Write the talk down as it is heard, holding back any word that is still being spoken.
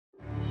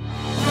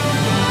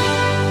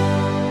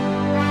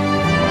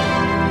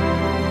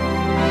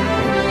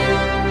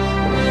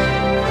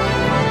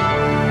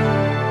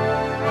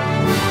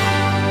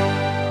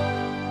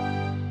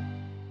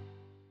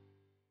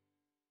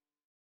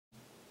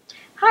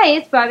Hi,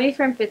 it's Bobbie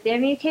from Fifth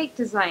Avenue Cake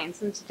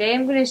Designs, and today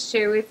I'm going to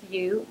share with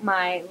you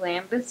my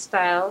Lambeth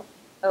style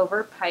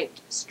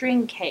overpiped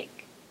string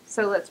cake.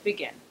 So let's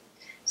begin.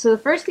 So the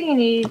first thing you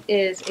need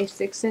is a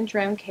 6-inch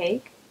round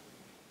cake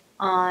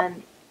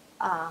on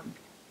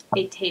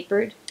a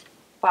tapered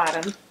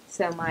bottom.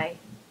 So my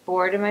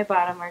board and my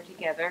bottom are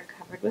together,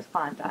 covered with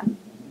fondant.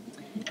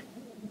 I'm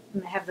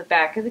going to have the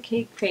back of the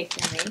cake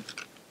facing me.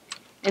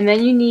 And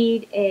then you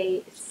need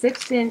a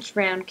 6-inch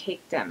round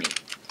cake dummy,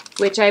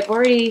 which I've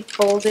already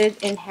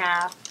folded in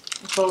half,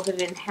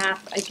 folded in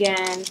half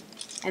again,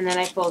 and then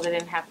I folded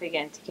in half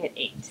again to get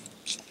 8.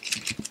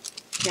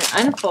 You're going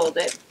to unfold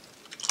it,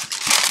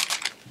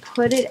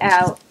 put it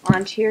out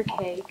onto your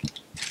cake.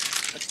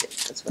 Let's do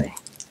it this way.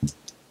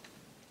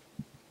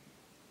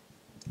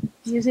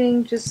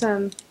 Using just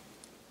some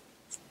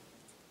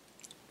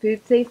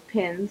food safe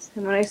pins,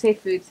 and when I say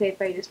food safe,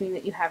 I just mean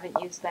that you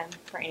haven't used them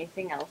for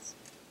anything else.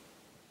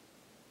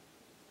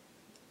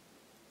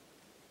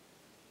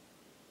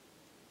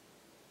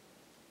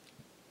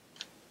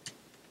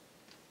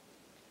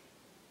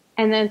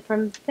 And then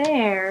from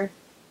there,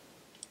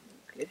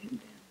 get him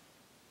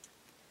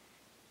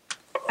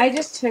down. I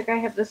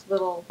have this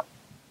little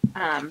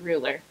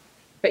ruler,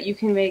 but you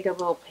can make a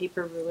little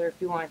paper ruler if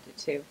you wanted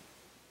to.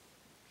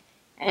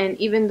 And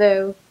even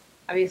though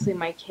obviously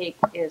my cake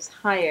is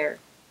higher,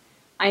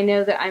 I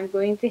know that I'm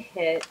going to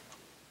hit,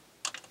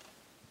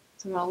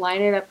 so I'm going to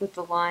line it up with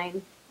the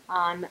line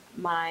on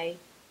my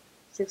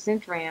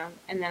 6-inch round,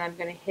 and then I'm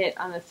going to hit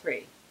on the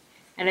 3.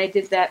 And I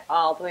did that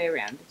all the way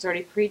around. It's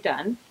already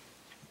pre-done.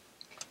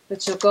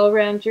 But you'll go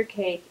around your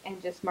cake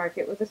and just mark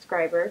it with a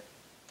scriber.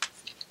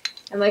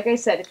 And like I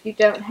said, if you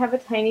don't have a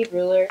tiny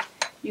ruler,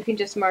 you can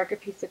just mark a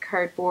piece of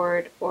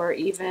cardboard or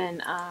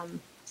even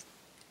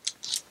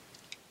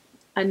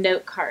a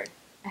note card.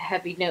 A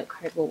heavy note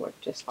card will work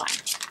just fine.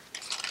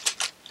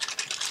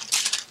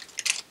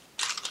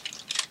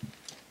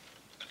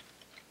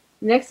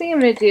 The next thing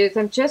I'm going to do is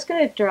I'm just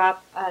going to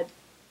drop a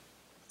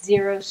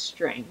 0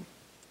 string.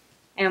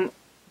 And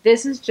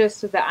this is just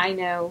so that I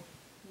know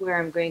where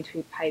I'm going to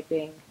be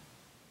piping.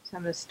 So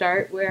I'm going to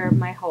start where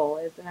my hole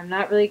is, and I'm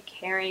not really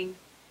caring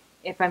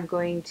if I'm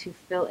going to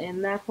fill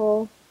in that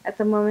hole at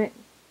the moment.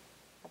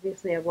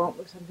 Obviously I won't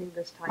with something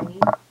this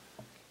tiny.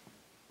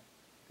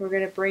 We're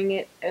going to bring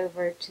it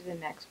over to the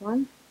next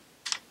one.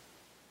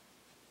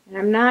 And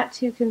I'm not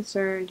too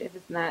concerned if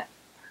it's not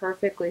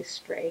perfectly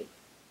straight.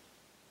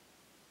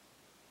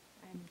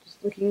 I'm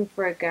just looking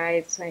for a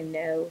guide so I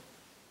know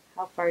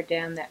how far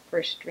down that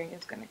first string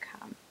is going to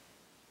come.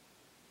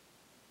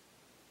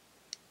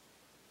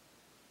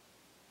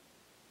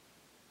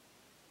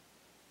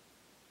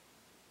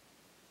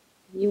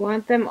 You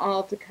want them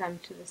all to come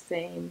to the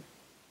same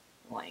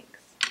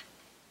length.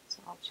 So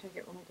I'll check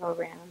it when we go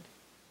around.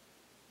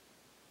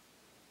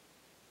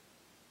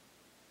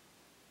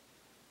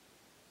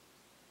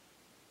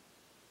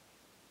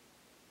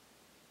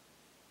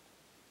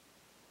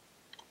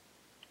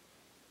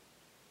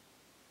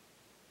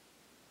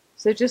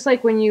 So just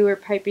like when you were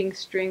piping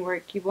string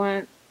work, you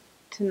want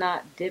to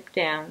not dip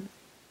down.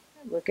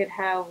 Look at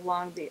how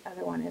long the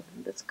other one is,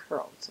 and it's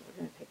curled. So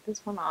we're going to take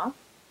this one off.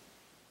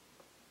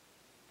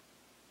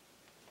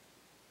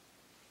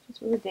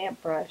 Just with a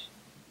damp brush.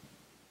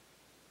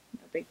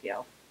 No big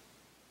deal.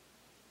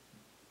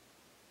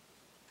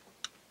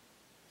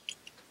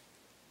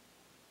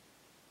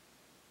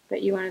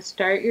 But you want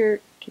to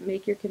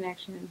make your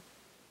connection.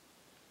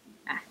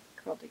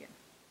 Curled again.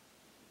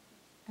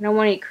 I don't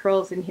want any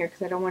curls in here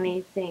because I don't want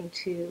anything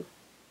to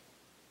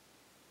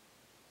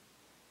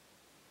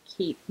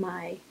keep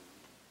my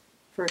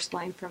first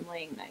line from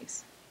laying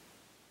nice.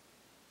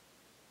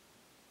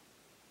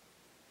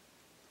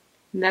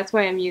 And that's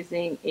why I'm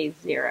using a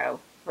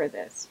 0 for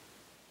this.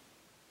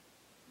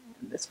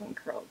 And this one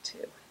curled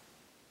too.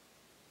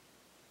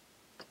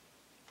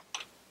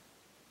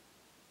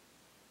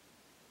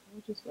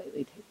 I'll just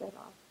lightly take that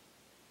off.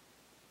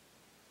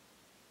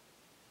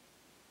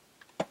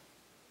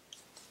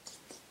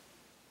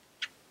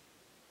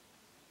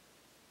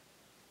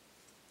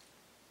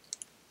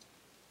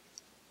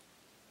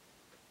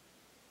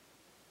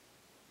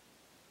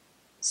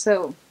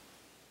 So,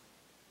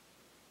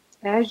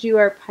 as you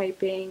are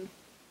piping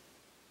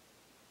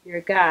your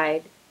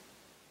guide,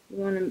 you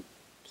want to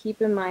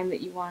keep in mind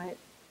that you want it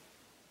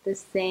the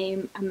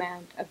same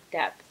amount of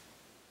depth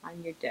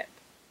on your dip.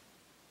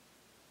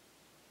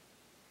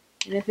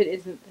 And if it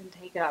isn't, then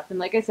take it off. And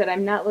like I said,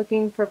 I'm not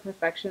looking for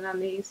perfection on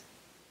these.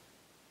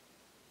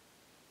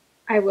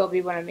 I will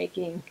be when I'm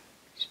making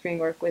string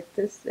work with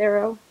this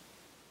arrow,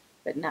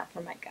 but not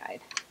for my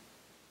guide.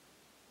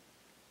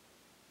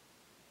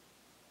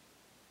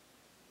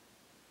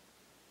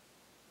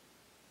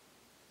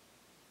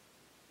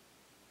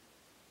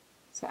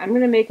 So I'm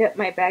going to make up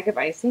my bag of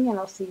icing, and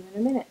I'll see you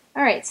in a minute.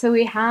 Alright, so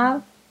we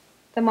have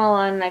them all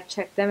on, and I've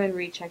checked them and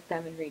rechecked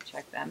them and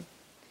rechecked them.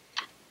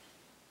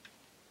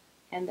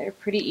 And they're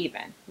pretty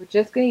even. We're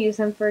just going to use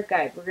them for a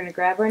guide. We're going to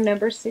grab our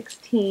number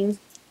 16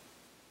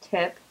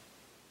 tip,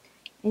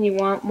 And you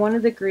want one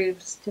of the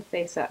grooves to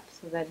face up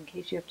so that in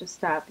case you have to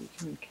stop, you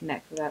can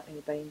connect without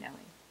anybody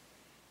knowing.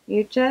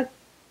 We're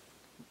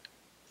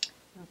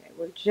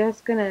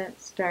just going to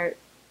start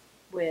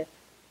with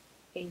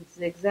a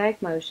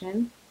zigzag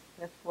motion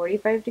at a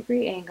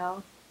 45-degree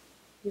angle.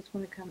 You just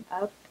want to come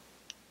up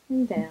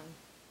and down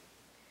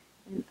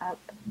and up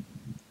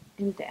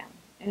and down.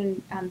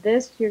 And on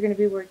this, you're going to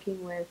be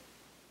working with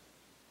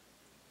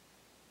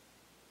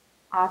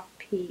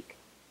off-peak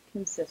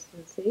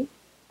consistency.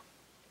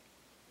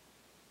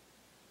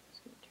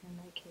 Just going to turn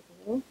my cake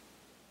a little.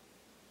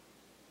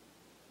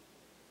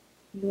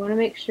 You want to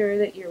make sure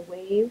that your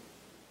wave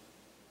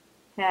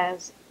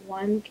has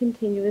one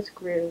continuous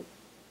groove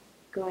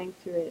going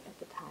through it at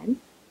the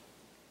time.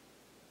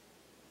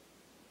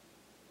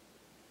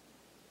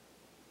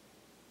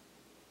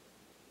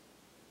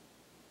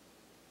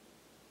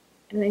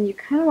 And then you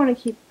kind of want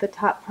to keep the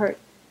top part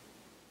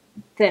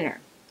thinner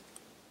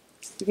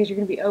because you're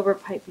going to be over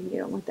piping. You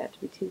don't want that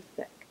to be too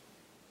thick.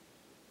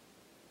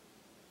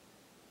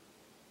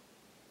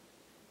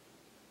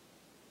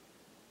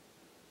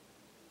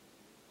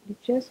 You're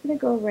just going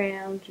to go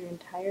around your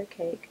entire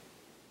cake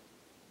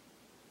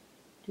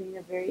doing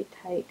a very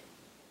tight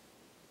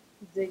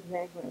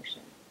zigzag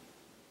motion.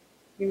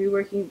 You're going to be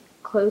working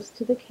close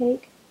to the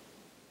cake,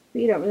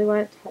 but you don't really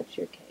want to touch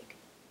your cake.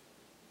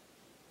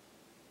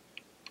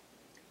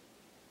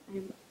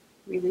 I'm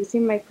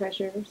releasing my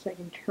pressure so I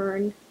can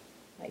turn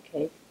my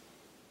cake.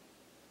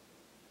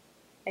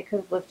 I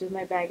could have lifted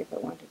my bag if I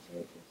wanted to,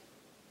 I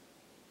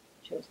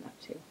just chose not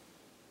to.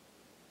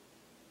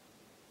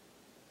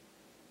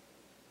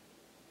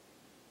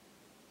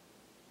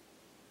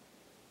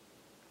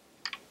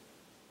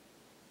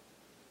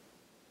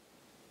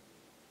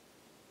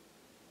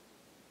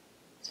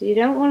 So you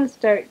don't want to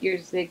start your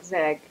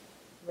zigzag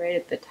right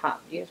at the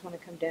top. You just want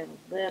to come down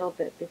a little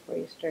bit before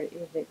you start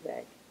your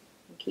zigzag.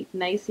 And keep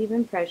nice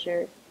even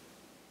pressure.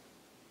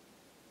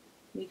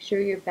 Make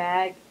sure your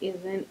bag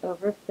isn't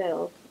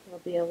overfilled. It'll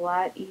be a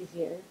lot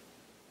easier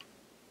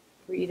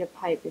for you to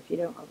pipe if you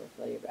don't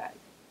overfill your bag.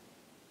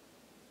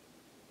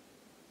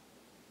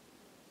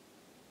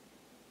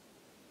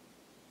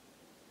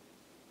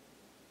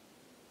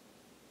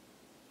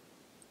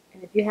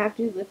 And if you have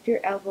to, lift your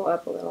elbow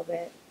up a little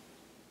bit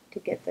to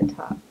get the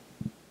top.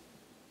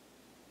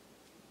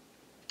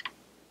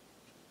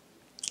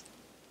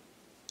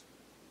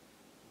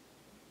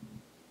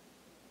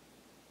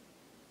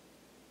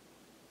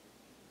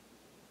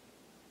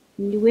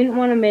 And you wouldn't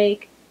want to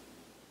make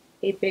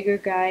a bigger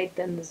guide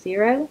than the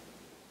 0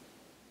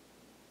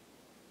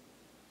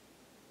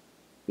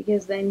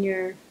 because then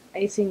your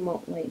icing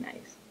won't lay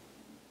nice.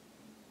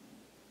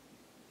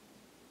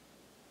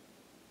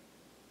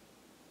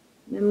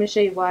 And I'm going to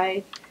show you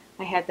why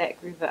I had that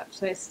groove up.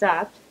 So I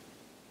stopped.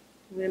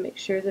 I'm going to make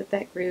sure that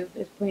that groove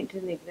is pointing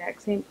to the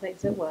exact same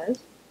place it was.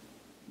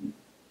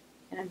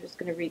 And I'm just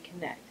going to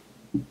reconnect.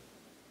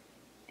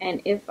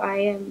 And if I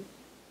am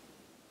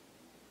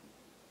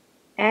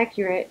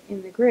accurate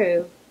in the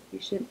groove, you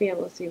shouldn't be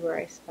able to see where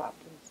I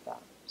stopped and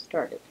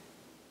started.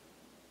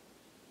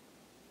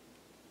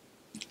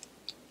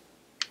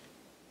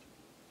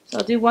 So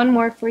I'll do one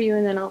more for you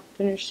and then I'll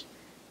finish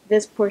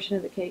this portion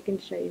of the cake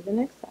and show you the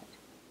next side.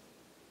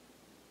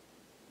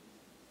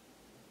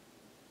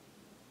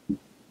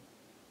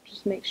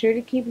 Just make sure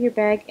to keep your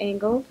bag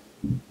angled.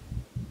 You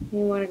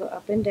want to go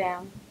up and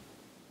down.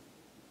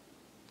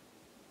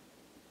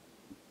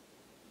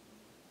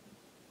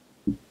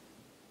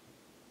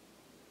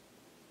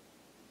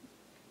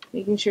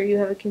 Making sure you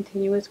have a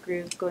continuous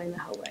groove going the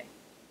whole way.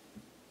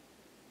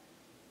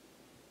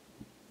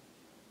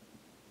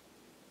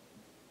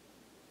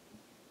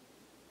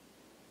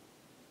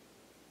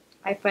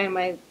 I find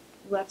my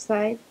left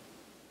side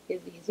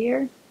is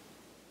easier.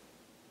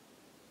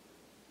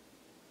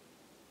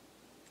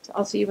 So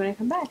I'll see you when I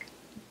come back.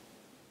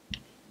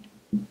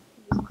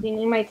 Just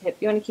cleaning my tip.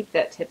 You want to keep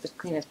that tip as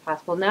clean as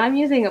possible. Now I'm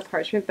using a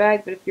parchment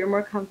bag, but if you're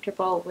more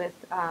comfortable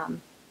with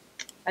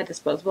a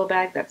disposable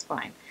bag, that's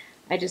fine.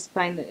 I just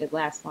find that it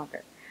lasts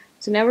longer.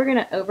 So now we're going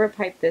to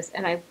overpipe this,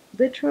 and I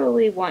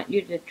literally want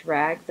you to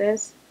drag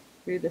this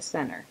through the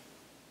center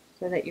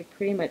so that you're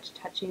pretty much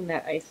touching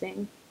that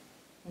icing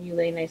and you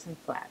lay nice and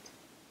flat.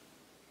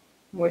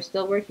 And we're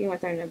still working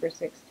with our number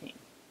 16.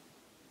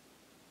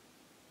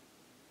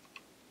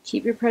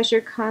 Keep your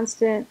pressure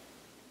constant.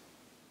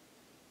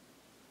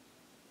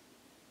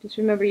 Just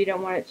remember you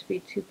don't want it to be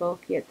too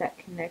bulky at that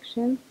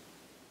connection.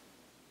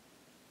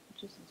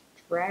 Just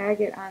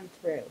drag it on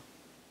through.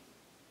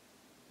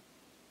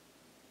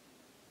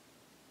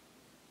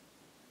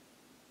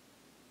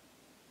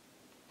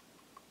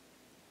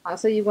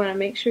 Also, you want to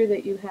make sure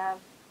that you have,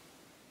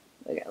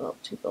 I got a little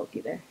too bulky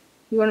there.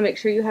 You want to make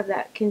sure you have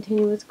that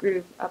continuous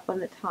groove up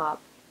on the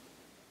top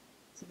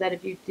so that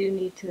if you do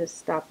need to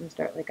stop and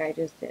start like I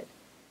just did,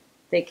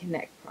 they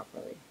connect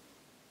properly.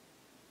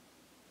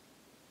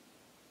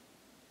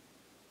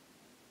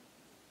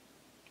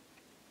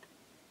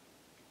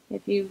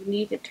 If you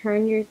need to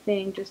turn your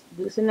thing, just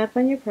loosen up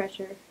on your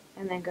pressure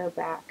and then go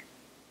back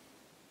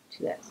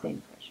to that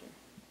same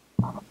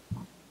pressure.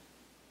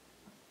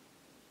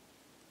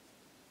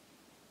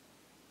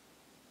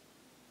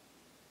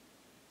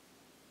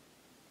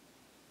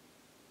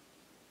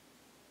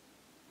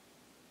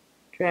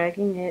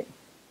 dragging it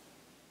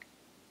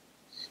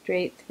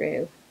straight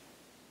through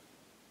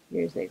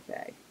your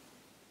zigzag.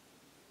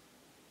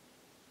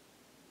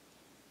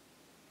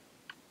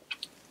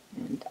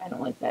 And I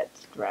don't like that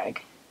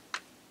drag.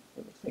 It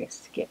looks like I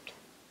skipped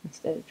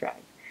instead of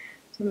drag.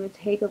 So I'm going to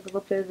take a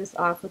little bit of this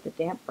off with a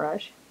damp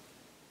brush,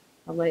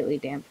 a lightly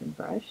dampened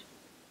brush.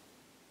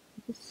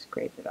 Just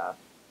scrape it off.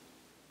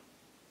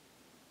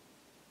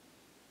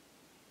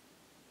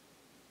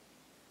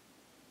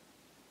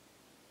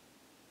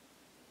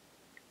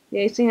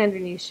 The icing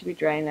underneath should be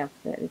dry enough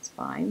that it's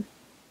fine.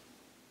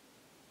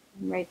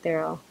 And right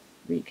there I'll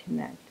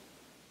reconnect.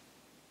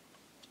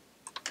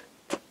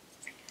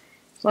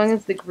 As long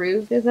as the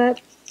groove is up,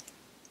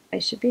 I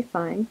should be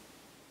fine.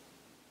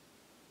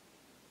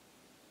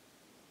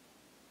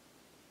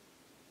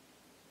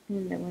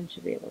 And no one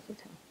should be able to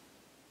tell.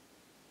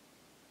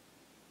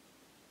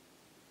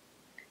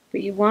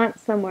 But you want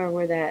somewhere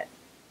where that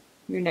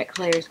your neck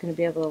layer is going to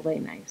be able to lay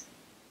nice.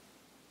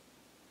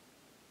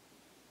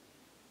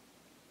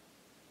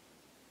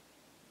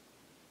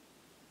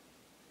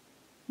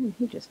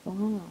 He just fell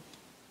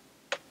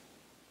off.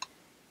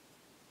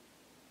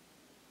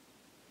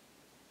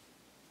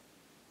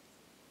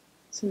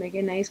 So make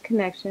a nice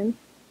connection.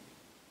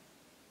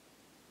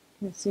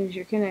 And as soon as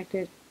you're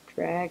connected,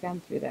 drag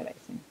on through that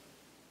icing.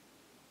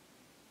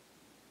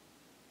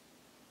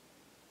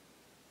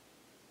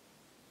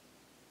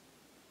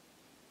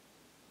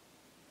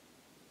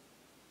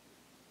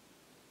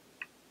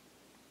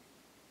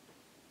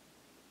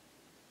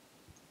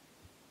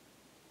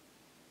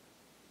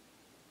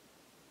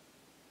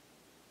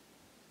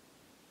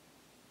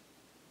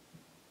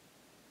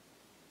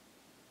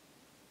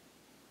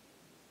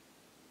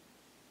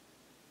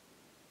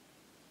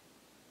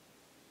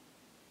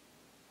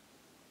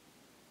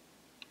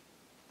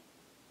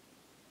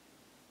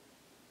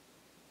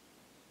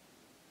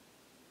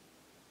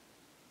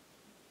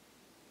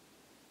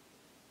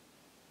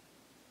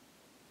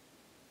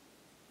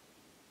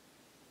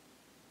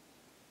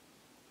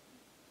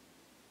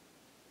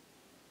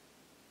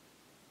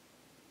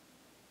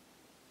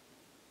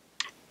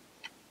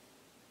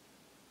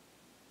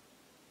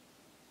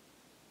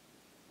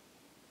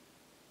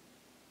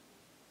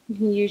 You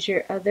can use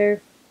your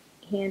other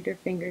hand or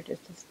finger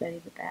just to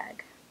steady the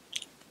bag.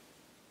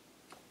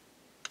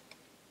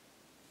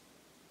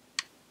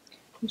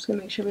 I'm just going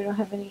to make sure we don't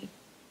have any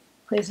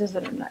places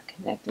that are not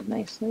connected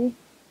nicely.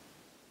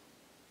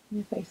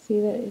 And if I see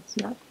that it's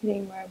not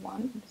hitting where I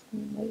want, I'm just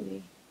going to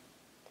lightly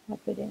tap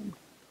it in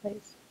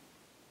place.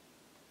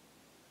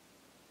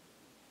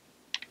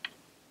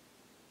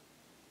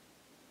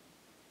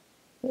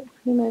 But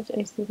pretty much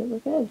I see that we're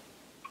good.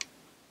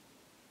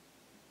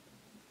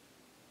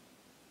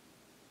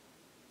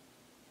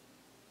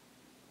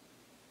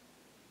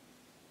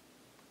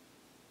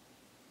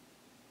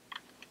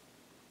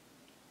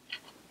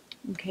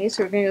 Okay,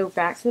 so we're going to go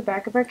back to the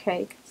back of our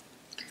cake.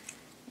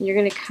 And you're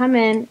going to come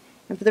in,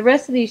 and for the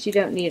rest of these you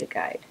don't need a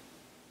guide.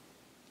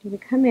 You're going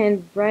to come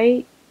in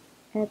right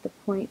at the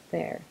point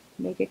there.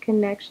 Make a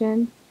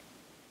connection,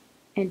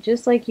 and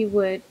just like you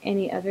would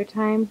any other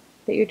time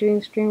that you're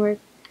doing string work,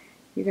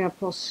 you're going to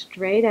pull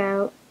straight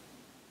out.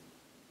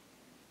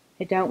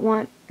 I don't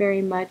want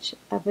very much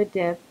of a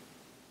dip.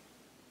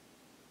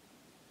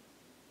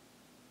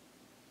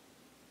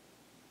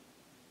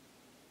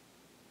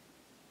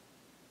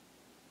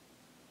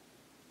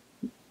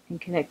 And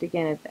connect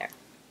again at there.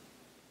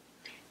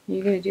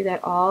 You're going to do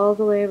that all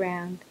the way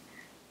around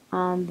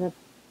on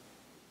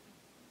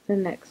the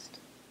next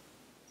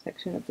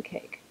section of the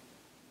cake.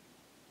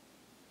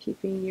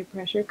 Keeping your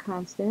pressure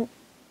constant.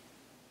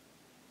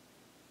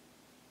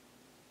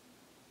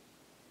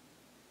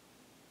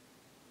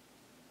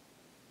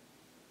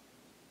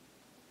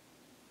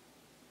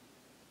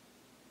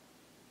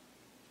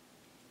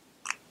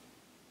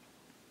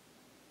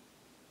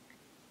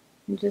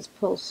 And just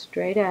pull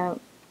straight out.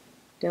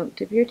 Don't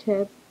dip your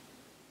tip.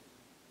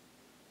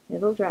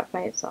 It'll drop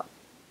by itself.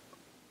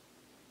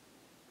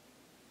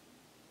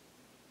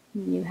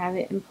 When you have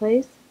it in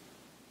place,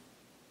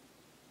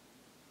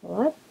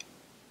 pull up.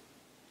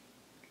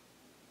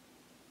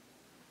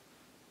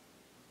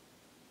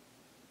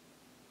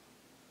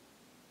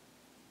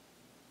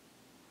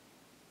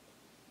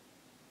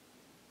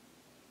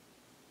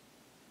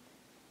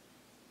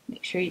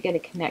 Make sure you get a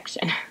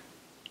connection.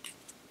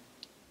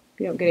 If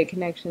you don't get a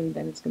connection,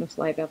 then it's going to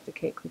slide off the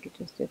cake like it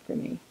just did for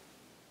me.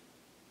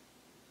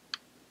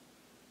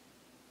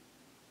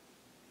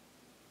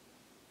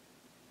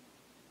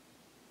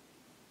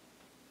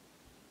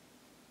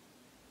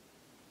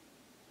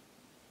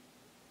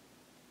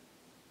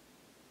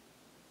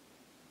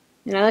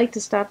 And I like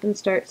to stop and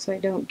start so I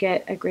don't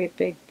get a great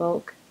big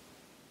bulk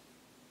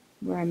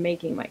where I'm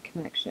making my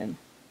connection.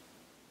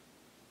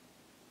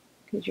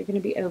 Because you're going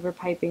to be over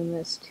piping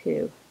this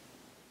too.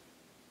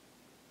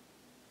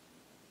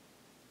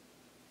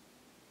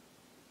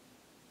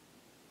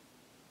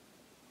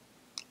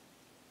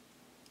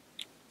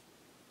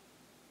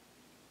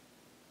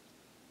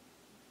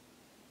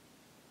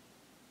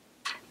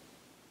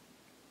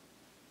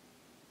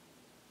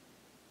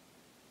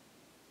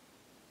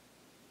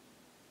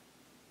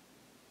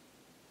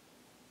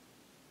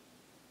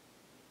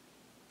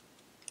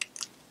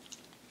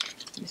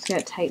 just going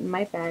to tighten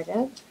my bag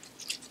up.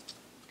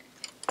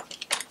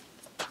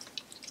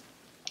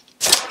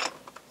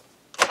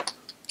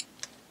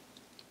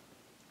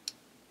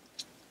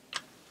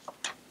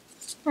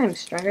 I'm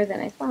stronger than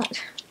I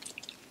thought.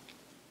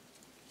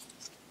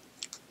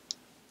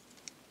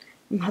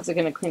 I'm also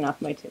going to clean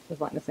off my tips as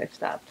long as I've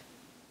stopped.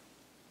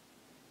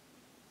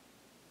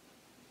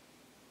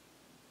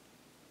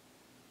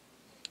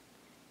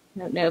 I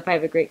don't know if I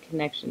have a great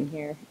connection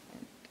here.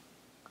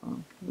 Oh,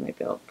 I might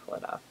be able to pull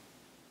it off.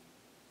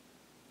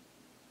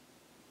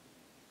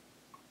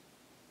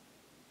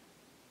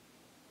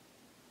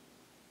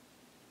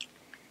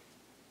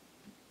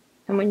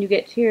 And when you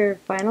get to your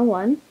final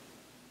one,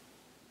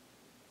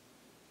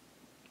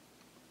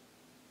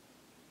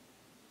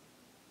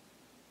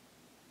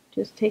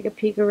 just take a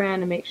peek around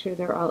and make sure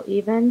they're all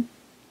even.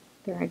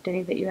 There aren't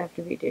any that you have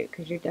to redo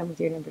because you're done with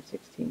your number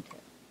 16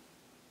 tip.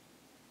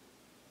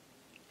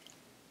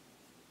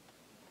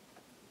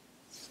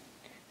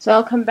 So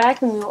I'll come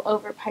back and we will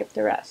overpipe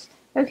the rest.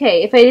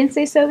 Okay, if I didn't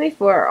say so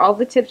before, all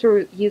the tips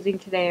we're using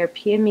today are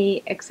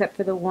PME except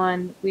for the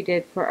one we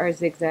did for our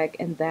zigzag,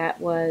 and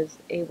that was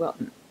a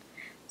Wilton.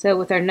 So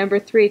with our number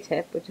 3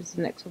 tip, which is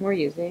the next one we're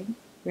using,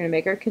 we're going to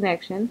make our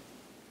connection.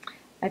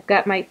 I've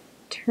got my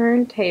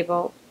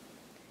turntable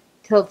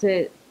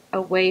tilted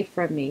away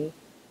from me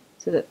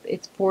so that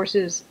it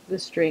forces the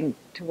string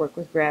to work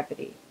with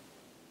gravity,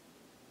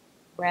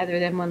 rather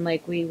than when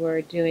like we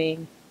were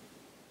doing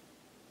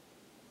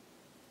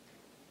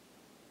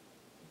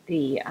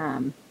the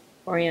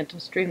oriental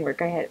string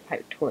work, I had it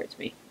piped towards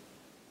me.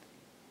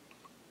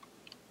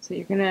 So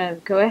you're going to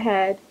go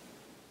ahead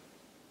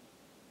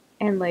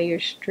and lay your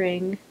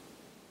string,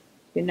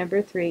 your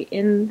number 3,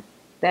 in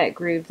that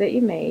groove that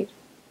you made.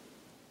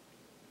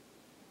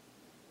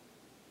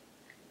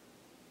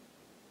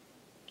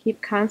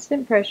 Keep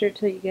constant pressure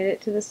till you get it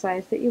to the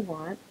size that you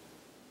want.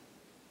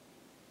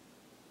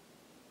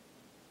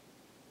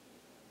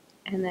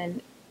 And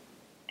then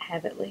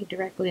have it lay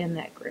directly in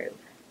that groove.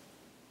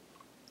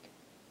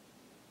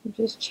 And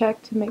just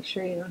check to make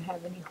sure you don't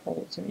have any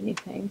holes or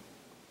anything.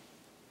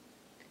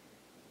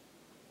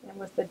 And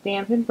with the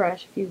dampened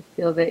brush, if you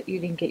feel that you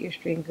didn't get your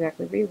string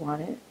exactly where you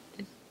want it,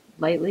 just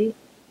lightly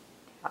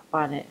tap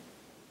on it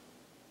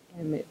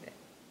and move it.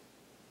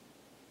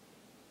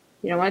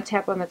 You don't want to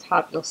tap on the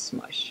top, you'll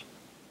smush.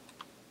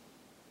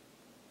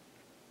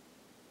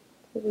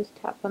 So just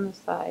tap on the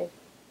side.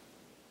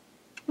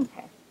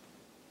 Okay.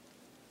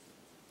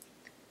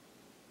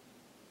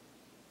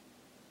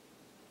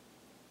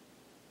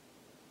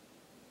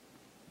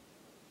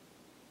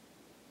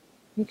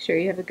 Make sure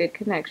you have a good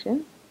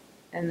connection,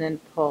 and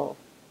then pull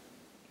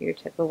your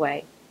tip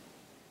away.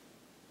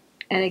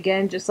 And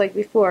again, just like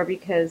before,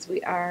 because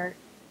we are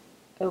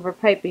over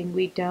piping,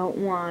 we don't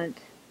want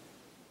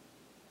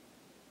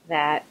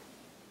that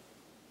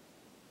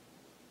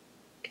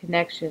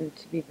connection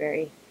to be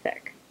very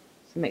thick.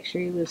 So make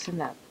sure you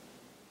loosen up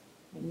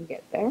when you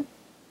get there.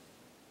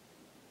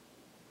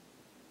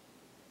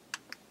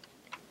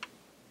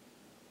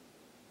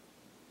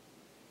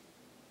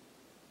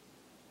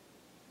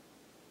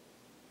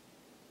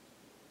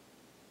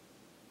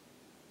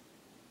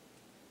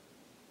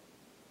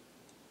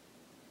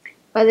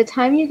 By the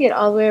time you get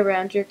all the way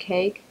around your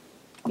cake,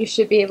 you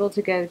should be able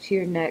to go to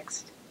your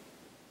next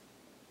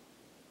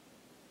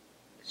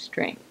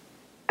string.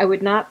 I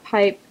would not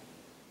pipe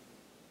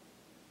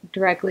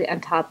directly on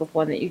top of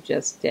one that you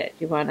just did.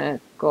 You want to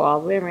go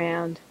all the way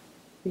around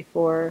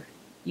before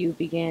you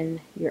begin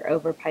your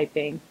over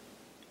piping,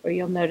 or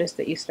you'll notice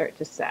that you start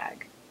to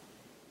sag.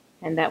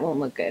 And that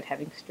won't look good,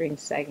 having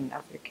strings sagging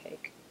off your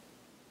cake.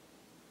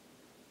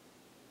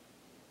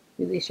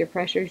 Release your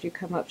pressure as you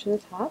come up to the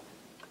top.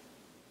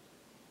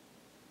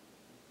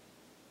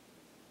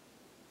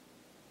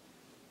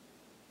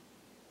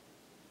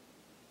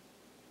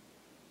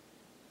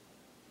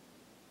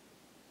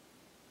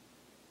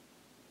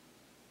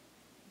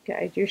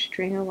 Guide your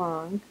string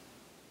along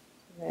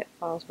so that it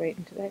falls right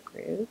into that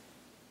groove.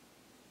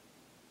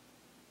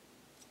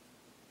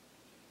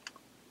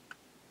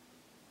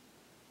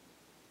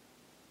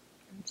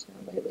 I'm just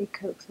going to lightly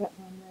coax that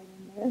one right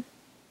in there.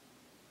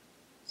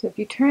 So if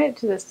you turn it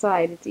to the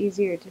side, it's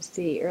easier to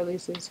see, or at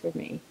least is for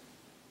me.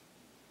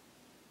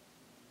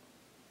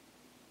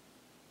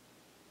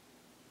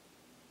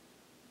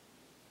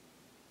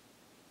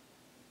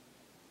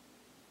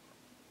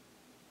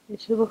 It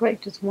should look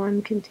like just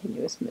one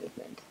continuous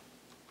movement.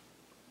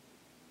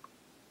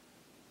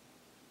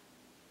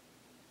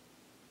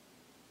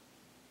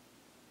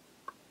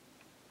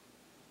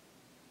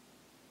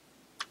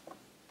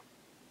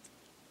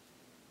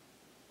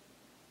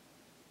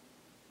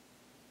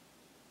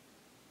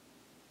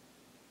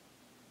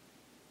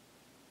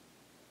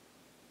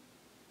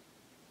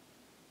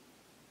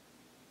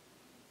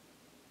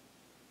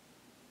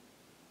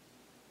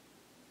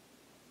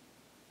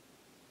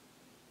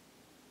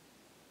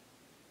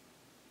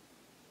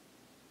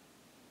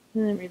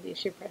 And then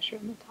release your pressure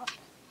on the top.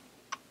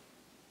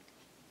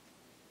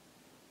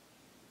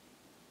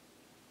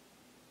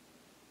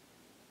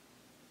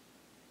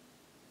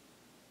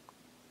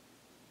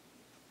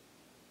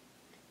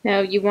 Now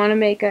you want to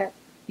make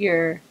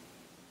your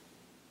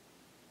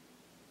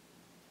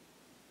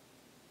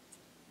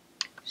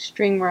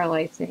string whirl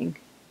icing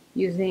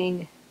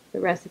using the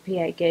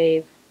recipe I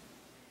gave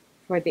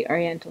for the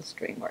oriental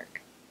string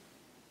work.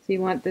 So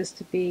you want this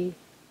to be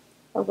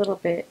a little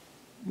bit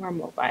more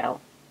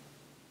mobile.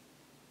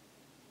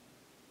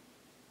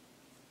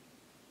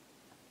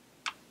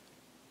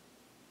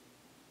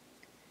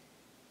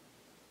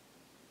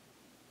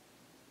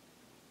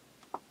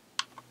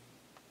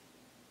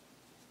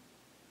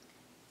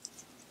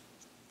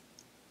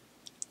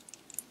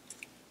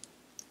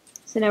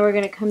 So now we're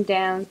going to come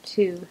down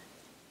to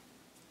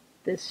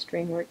this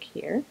string work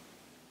here,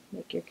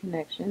 make your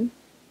connection,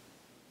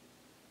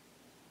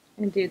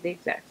 and do the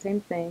exact same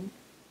thing.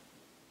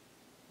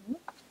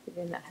 We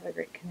did not have a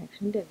great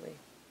connection, did we?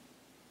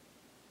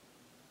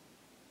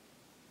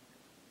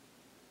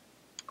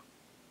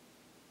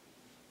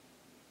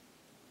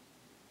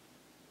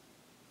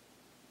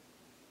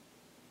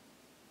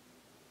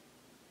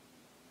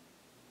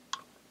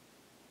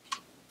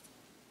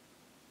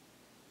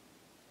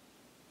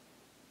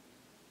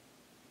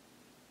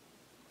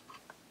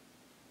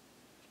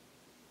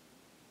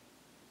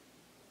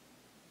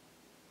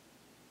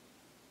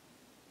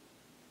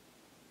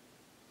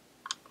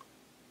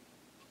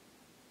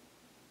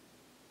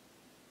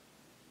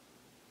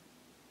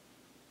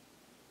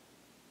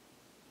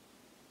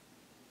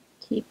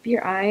 Keep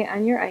your eye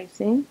on your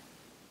icing.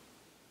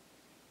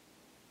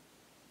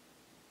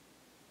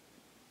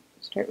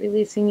 Start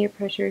releasing your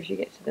pressure as you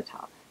get to the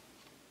top.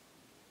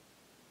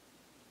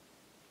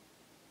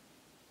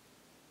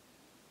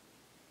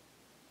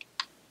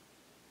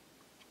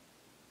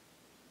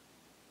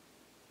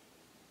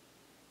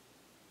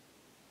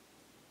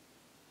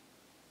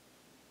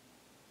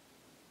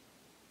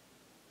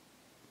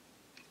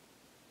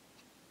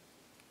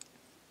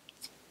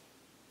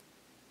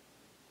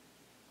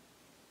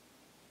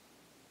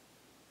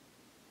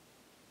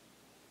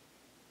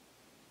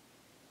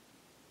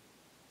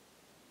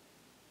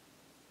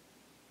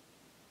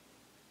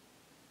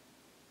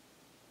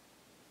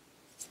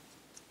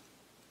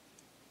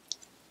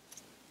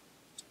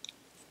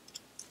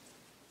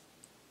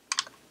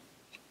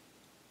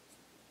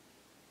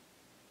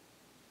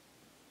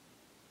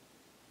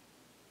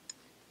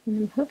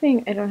 And I'm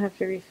hoping I don't have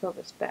to refill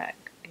this bag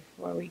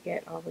before we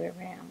get all the way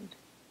around,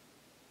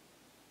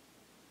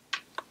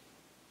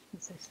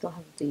 since I still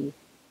have the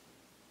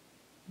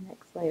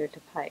next layer to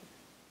pipe.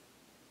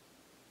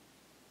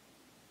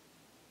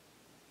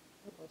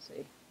 But we'll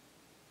see.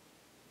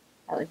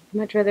 I would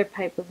much rather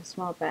pipe with a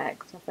small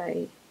bag, so if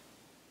I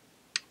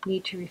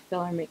need to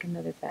refill or make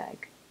another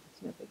bag,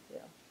 it's no big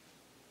deal.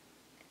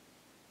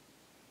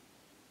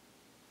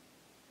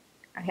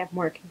 I have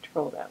more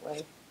control that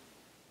way.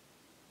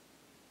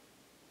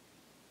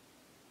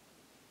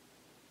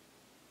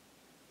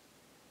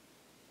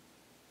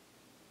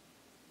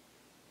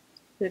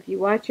 So if you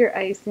watch your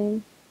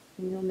icing,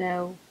 then you'll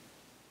know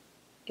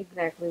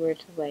exactly where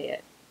to lay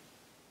it.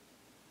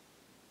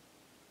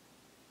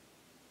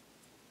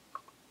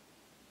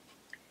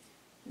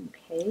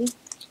 Okay.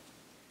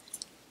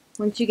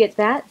 Once you get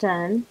that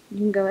done, you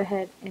can go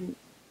ahead and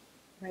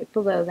right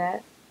below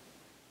that,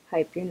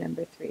 pipe your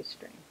number 3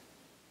 string.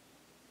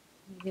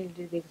 You're going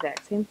to do the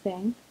exact same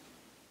thing.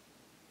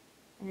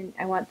 And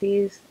I want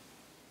these,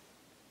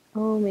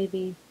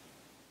 maybe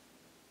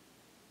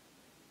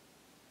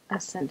a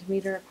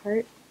centimeter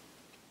apart.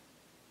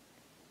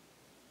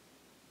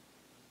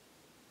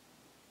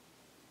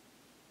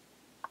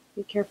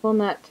 Be careful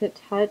not to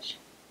touch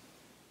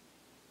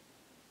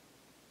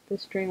the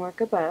string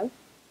work above,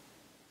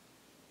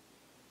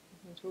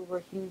 since we're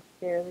working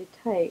fairly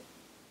tight.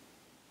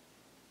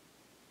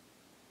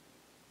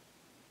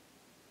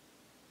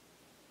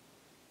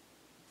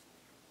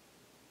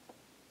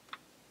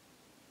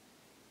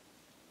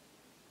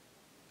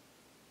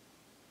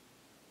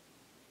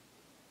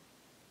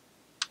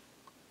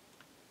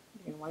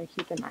 You're going to want to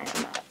keep an eye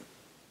on that.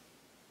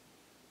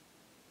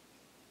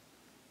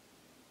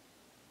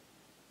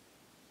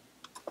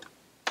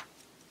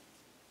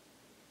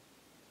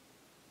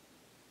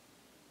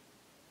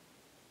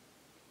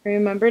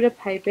 Remember to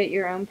pipe at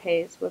your own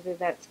pace, whether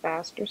that's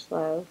fast or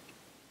slow.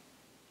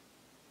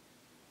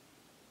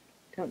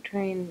 Don't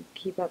try and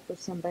keep up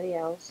with somebody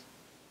else.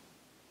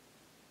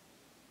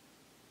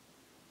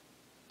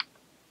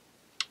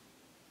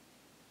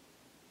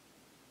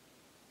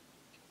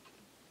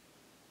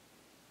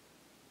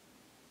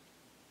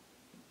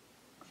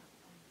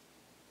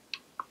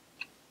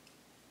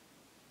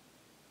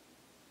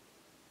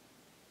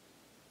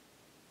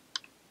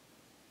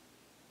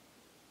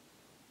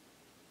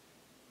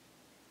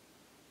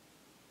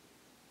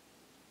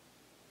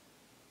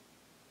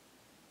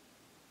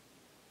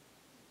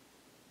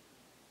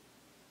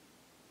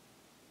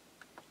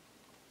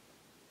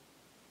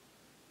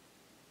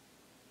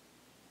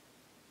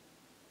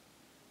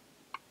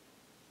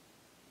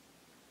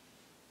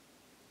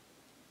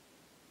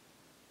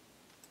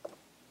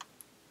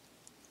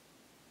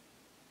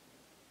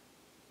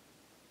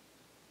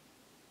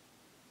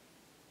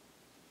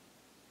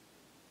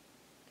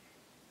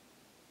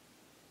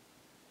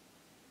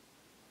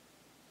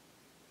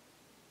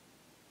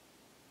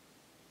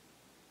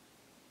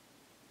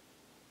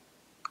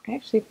 I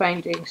actually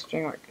find doing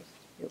string work is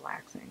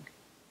relaxing.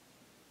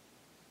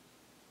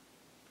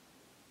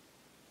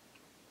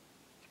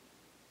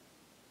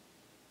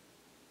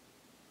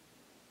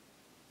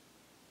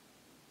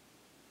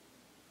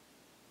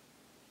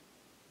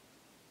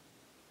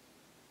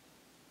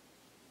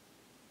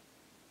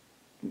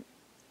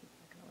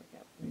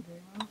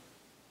 Very well.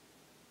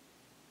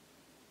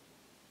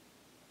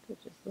 So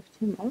just lift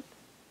him up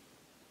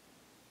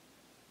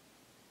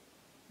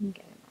and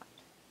get him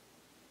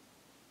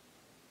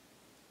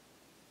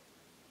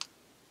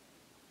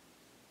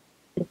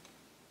out.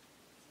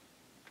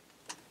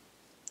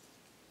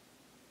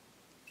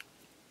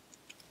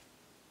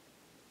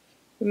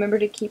 Remember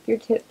to keep your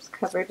tips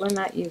covered when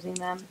not using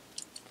them.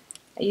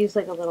 I use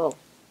like a little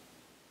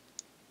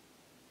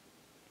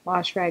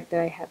wash rag that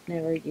I have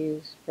never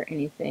used for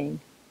anything,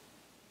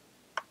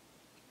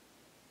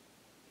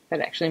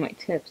 but actually my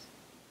tips.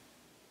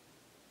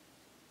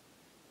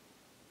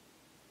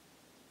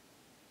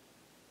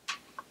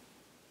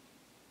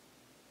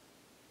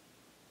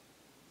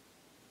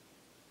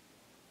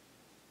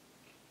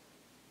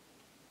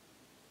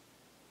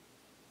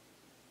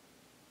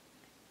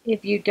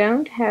 If you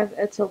don't have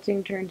a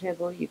tilting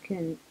turntable, you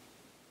can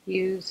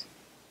use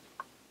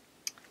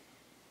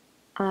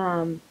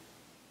like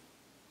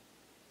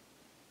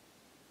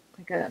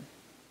a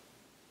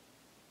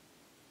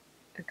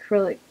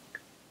acrylic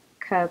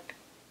cup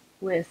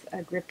with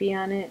a grippy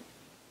on it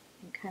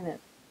and kind of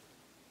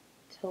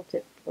tilt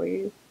it for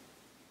you.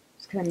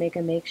 Just kind of make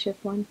a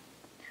makeshift one,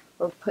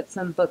 or put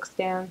some books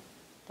down.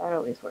 That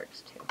always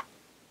works too.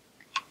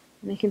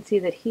 And I can see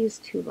that he's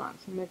too long,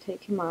 so I'm going to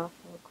take him off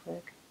real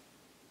quick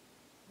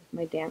with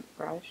my damp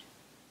brush.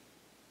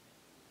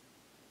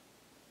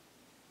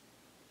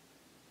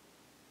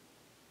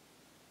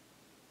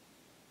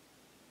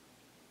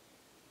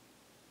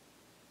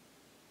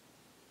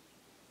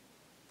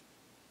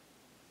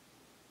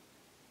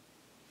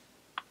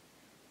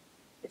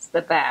 It's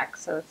the back,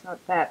 so it's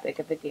not that big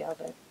of a deal,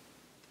 but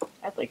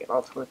I'd like it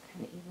all to look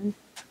kind of even.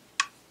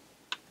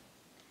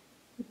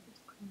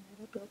 Just clean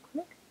that up real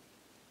quick.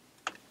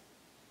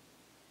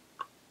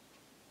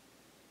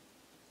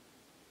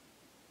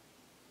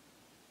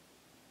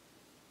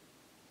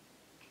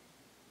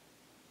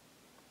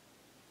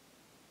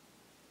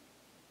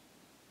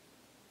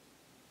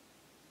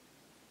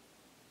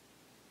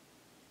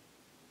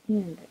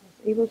 And I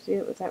was able to do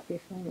it without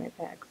refilling my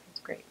bag, so that's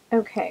great.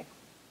 Okay.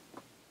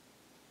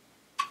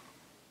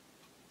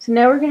 So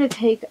now we're going to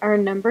take our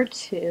number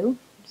 2. I'm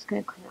just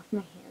going to clean off my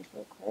hands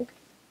real quick.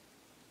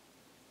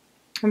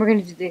 And we're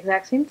going to do the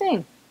exact same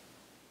thing.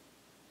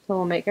 So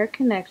we'll make our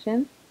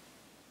connection.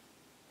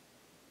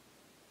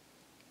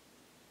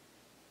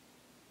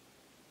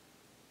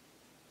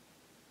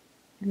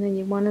 And then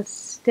you want to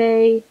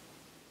stay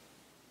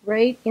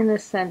right in the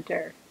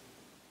center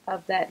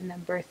of that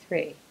number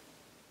 3.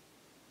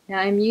 Now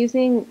I'm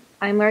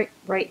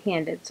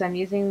right-handed, so I'm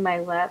using my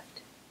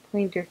left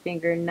pointer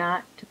finger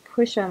not to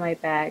push on my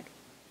bag,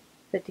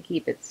 but to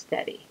keep it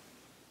steady,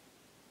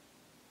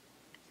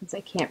 since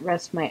I can't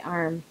rest my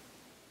arm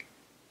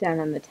down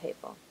on the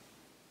table.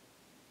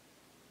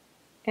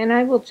 And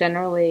I will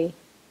generally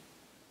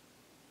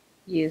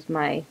use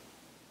my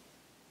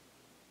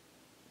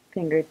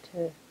finger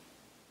to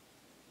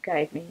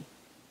guide me.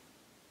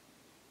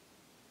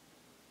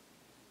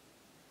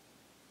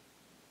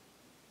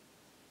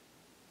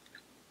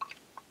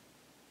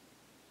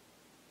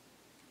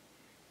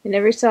 And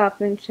every so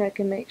often check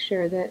and make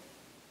sure that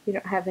you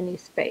don't have any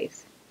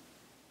space,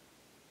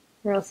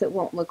 or else it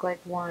won't look like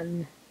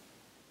one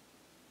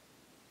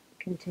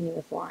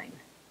continuous line.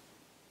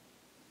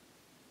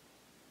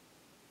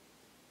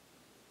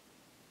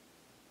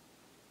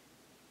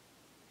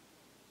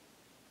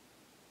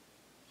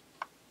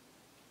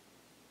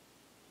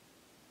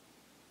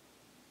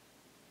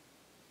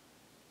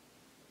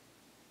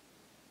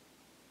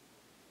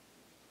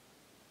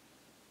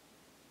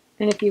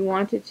 And if you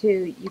wanted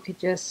to, you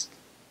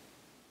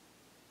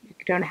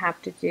don't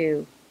have to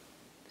do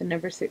the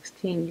number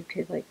 16. You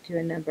could like do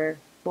a number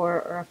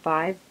 4 or a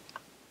 5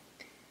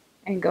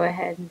 and go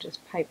ahead and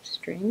just pipe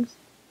strings.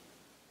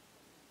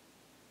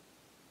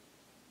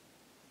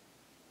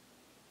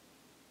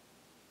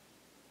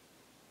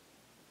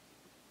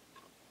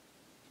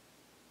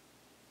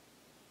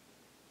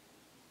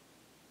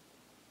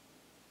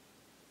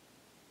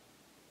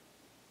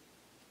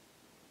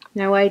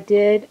 Now I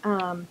did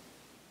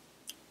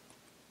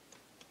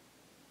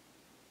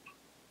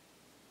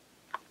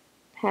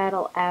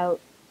paddle out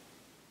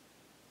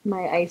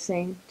my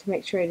icing to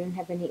make sure I didn't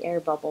have any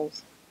air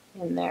bubbles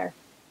in there,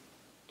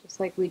 just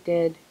like we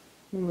did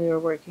when we were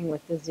working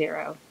with the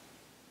 0.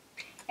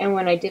 And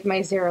when I did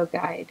my 0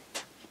 guide,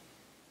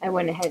 I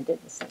went ahead and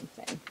did the same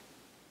thing.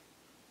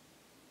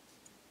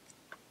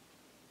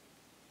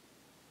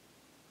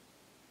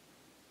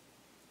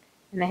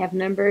 And I have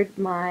numbered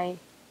my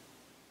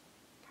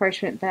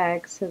parchment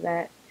bag so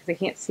that, because I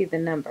can't see the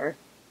number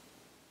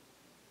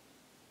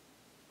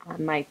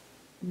on my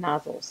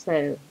nozzle,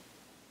 so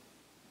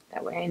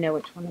that way I know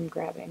which one I'm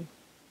grabbing.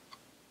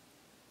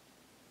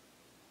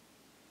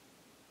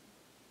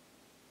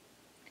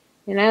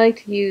 And I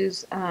like to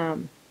use a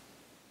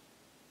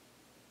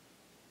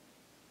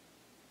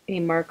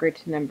marker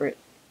to number it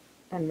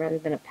rather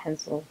than a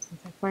pencil,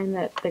 since I find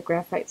that the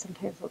graphite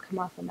sometimes will come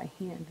off of my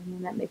hand, and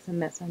then that makes a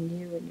mess on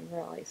you when you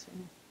realize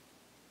in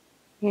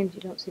your hand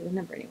you don't see the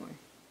number anymore.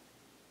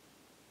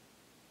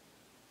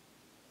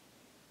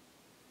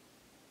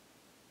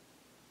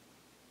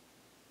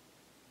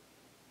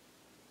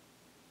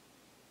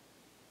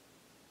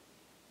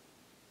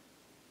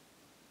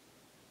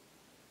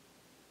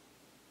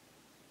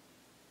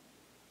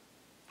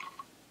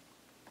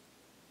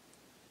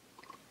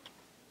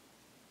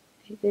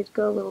 It did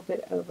go a little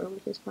bit over,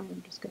 which is fine.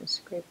 I'm just going to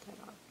scrape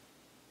that off.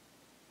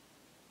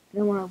 I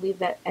don't want to leave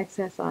that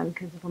excess on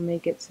because it'll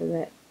make it so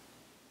that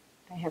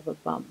I have a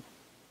bump.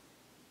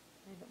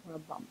 I don't want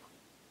a bump.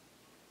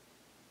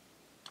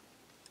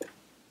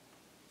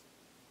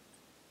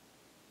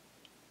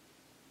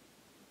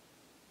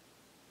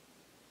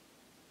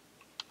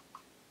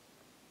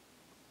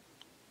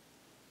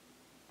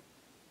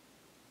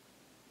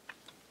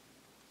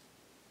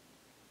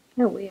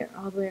 Oh, we are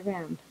all the way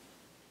around.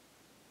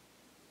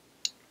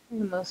 I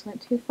almost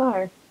went too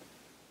far.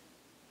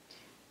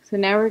 So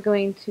now we're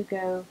going to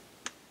go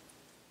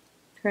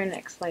to our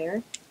next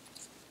layer.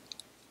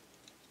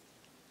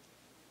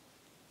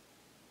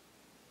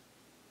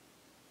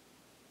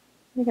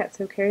 I got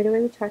so carried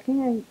away with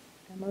talking,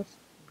 I almost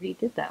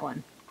redid that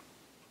one.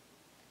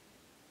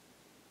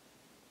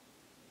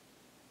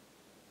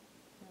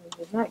 I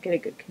did not get a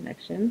good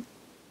connection.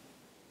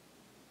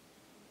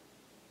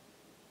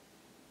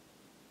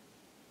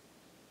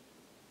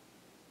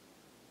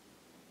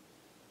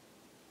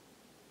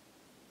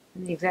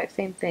 And the exact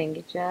same thing,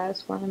 you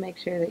just want to make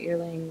sure that you're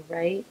laying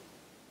right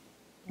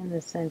in the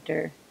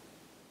center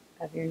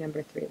of your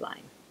number 3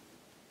 line.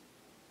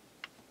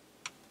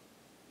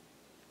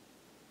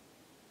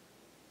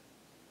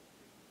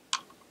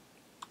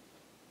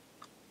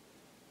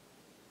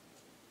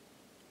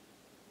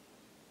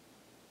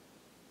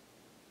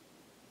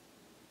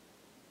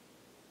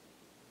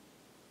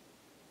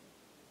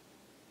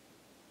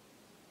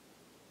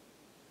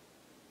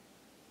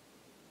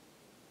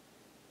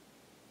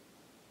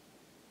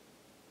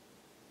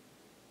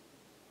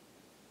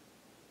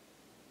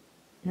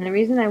 And the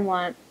reason I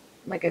want,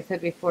 like I said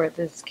before,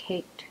 this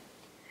cake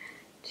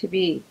to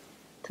be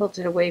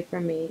tilted away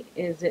from me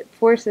is it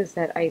forces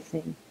that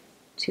icing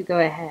to go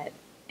ahead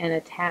and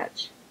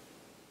attach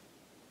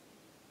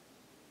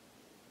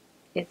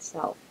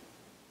itself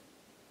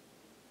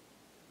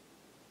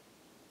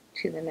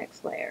to the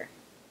next layer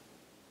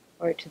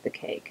or to the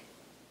cake.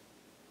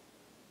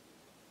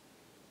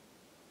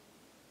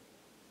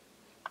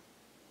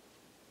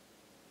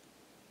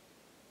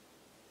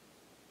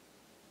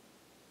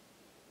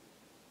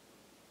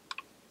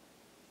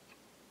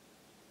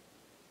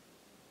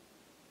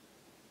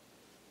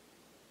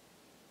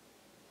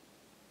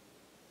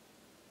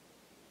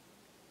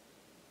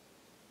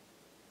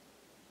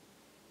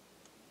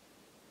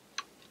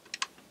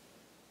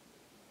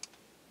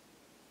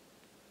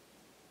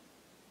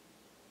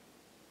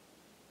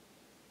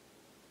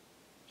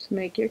 So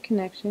make your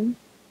connection.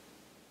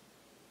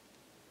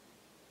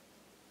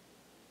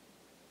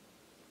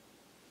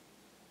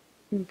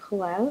 And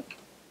pull out.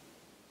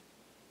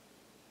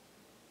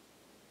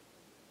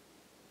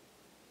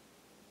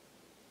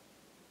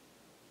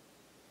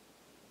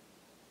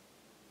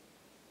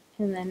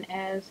 And then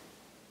as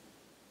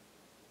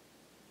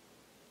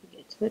you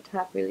get to the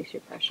top, release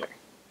your pressure.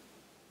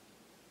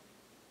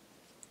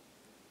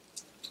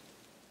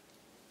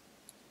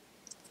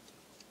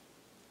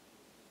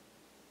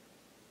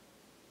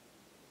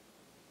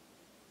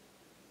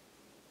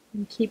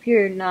 And keep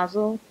your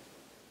nozzle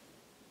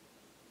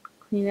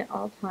clean at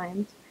all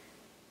times,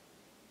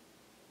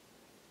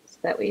 so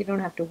that way you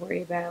don't have to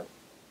worry about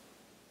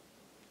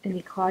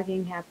any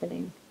clogging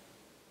happening.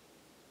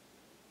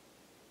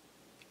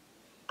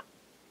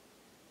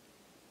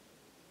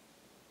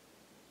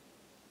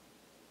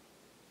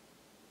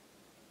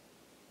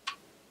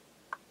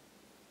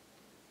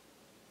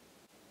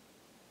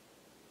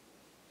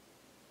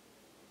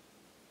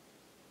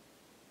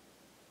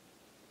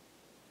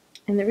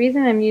 And the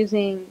reason I'm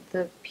using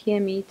the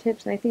PME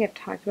tips, and I think I've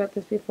talked about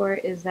this before,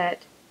 is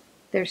that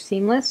they're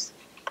seamless.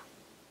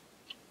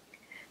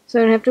 So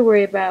I don't have to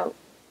worry about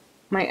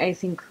my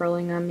icing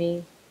curling on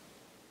me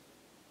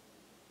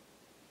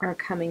or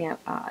coming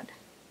out odd.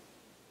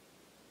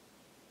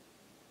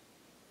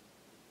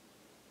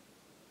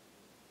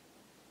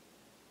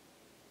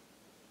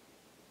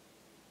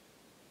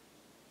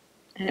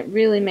 And it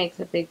really makes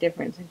a big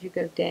difference as you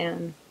go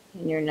down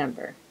in your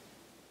number.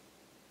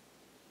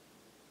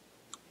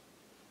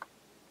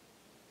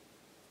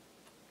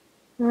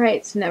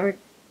 Alright, so now we're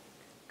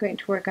going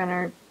to work on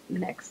our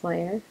next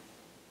layer.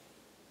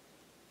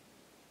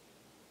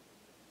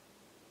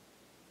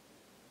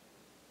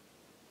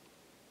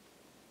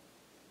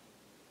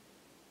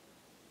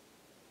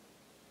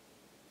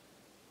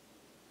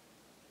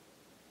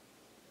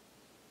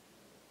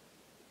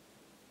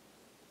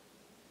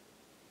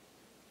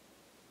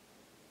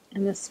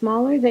 And the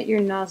smaller that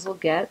your nozzle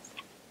gets,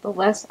 the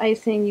less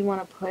icing you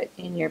want to put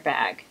in your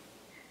bag.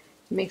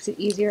 It makes it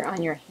easier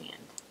on your hand.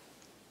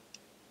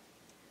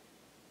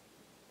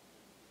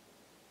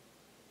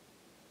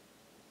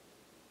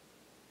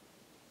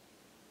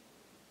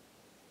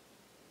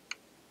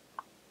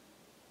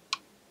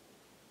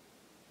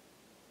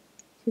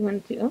 You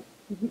want to, oh,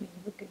 we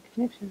have a good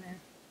connection there.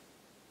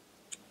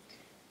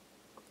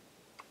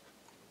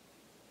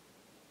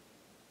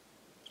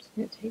 Just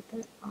going to take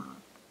that off.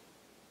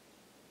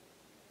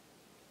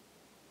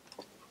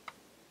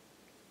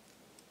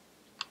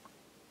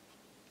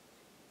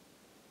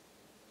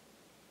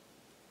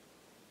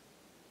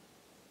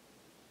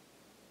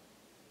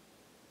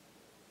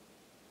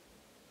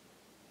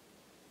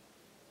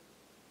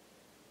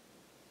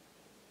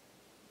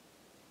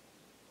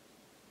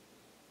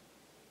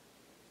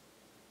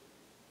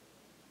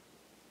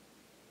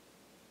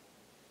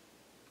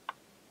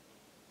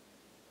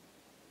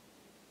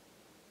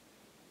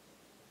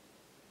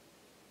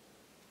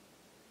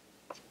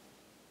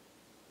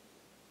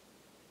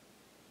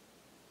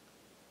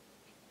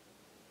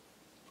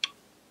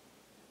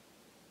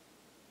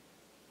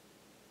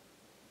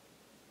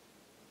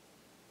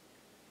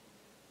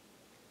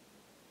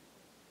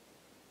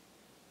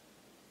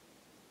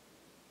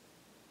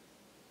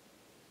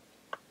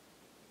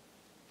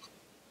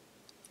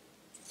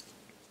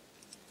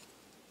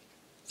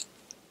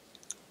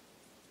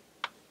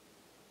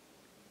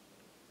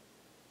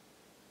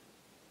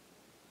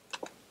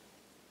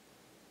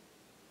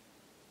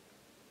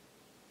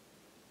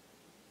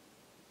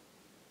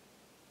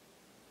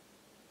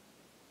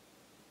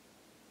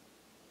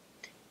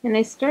 And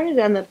I started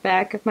on the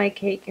back of my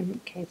cake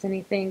in case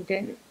anything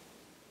didn't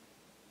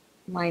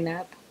line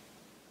up.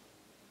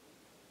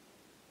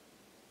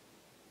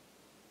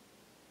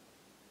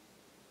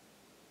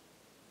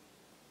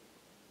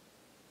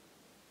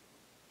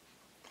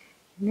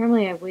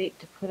 Normally I wait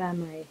to put on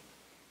my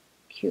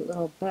cute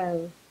little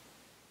bow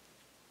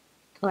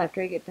till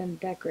after I get done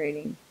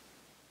decorating,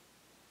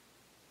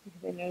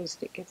 because I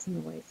noticed it gets in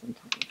the way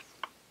sometimes.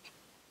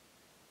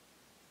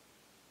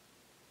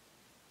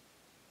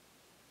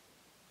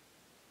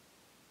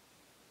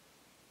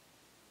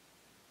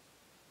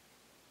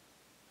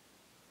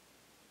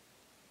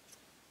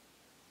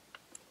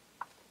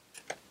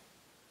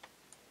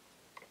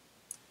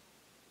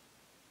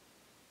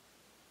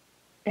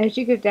 As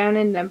you go down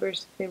in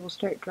numbers, they will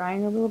start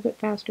drying a little bit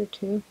faster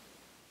too.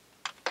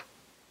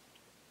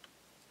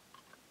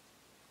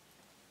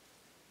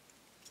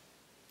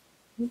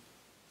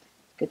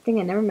 Good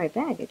thing I never in my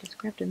bag. I just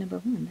grabbed a number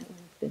 1. That would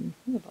have been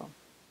horrible.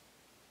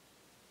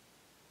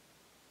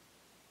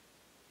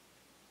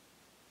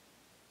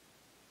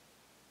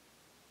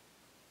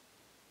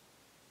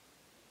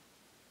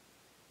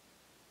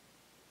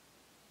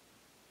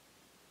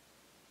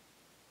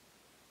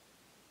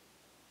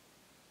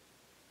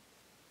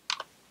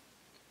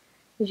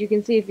 As you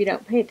can see, if you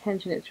don't pay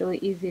attention, it's really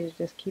easy to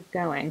just keep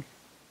going.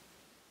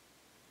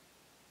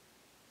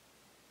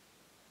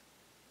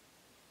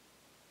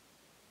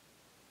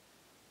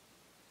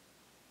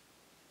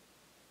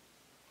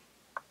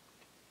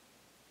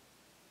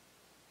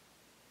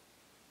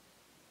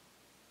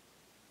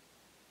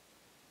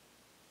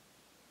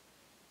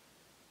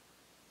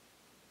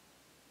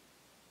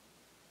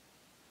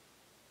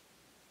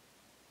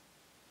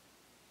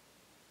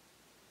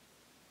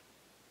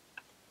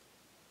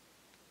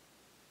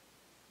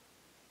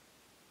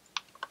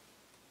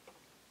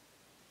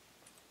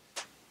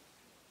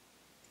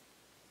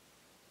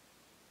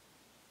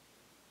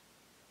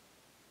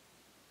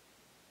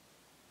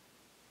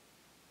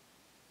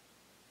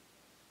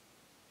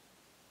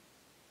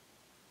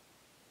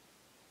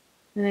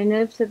 And I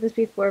know I've said this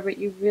before, but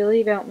you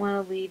really don't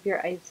want to leave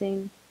your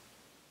icing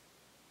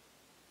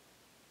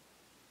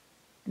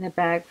in a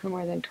bag for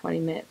more than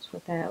 20 minutes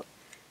without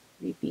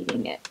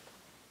rebeating it.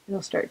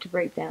 It'll start to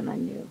break down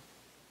on you.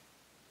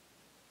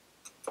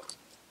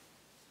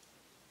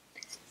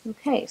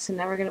 Okay, so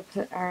now we're going to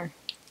put our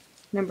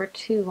number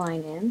 2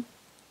 line in.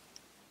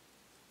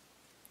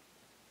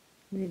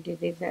 We're going to do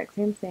the exact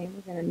same thing.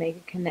 We're going to make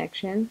a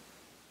connection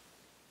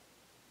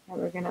that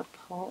we're going to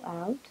pull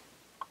out.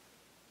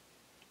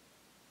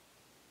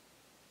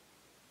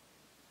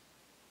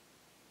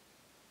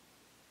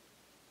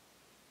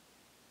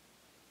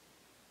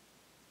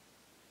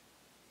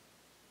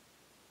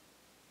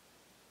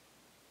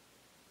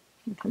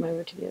 And come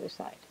over to the other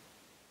side.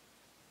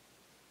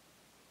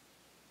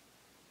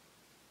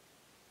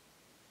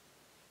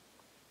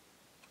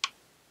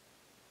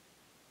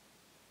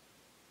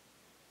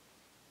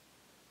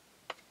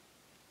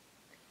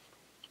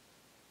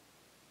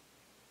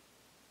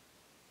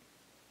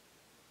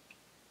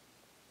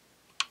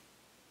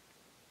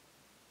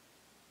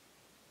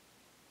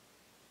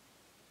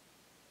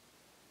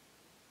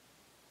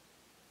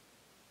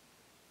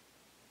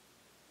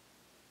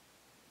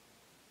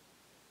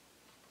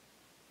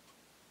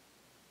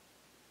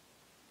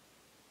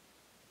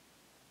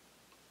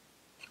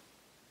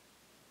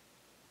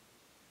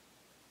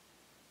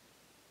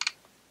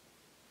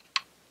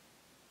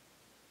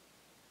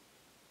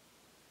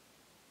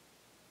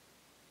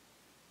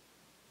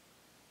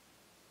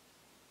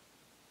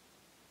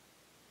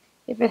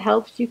 If it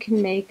helps, you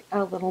can make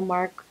a little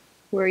mark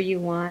where you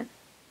want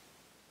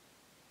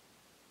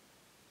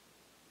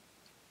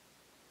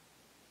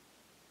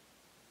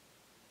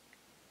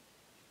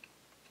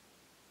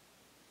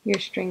your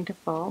string to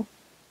fall.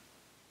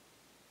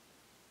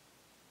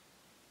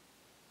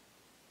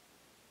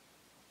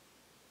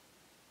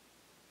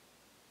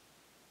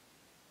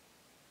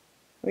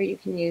 Or you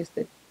can use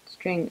the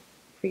string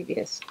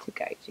previous to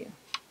guide you.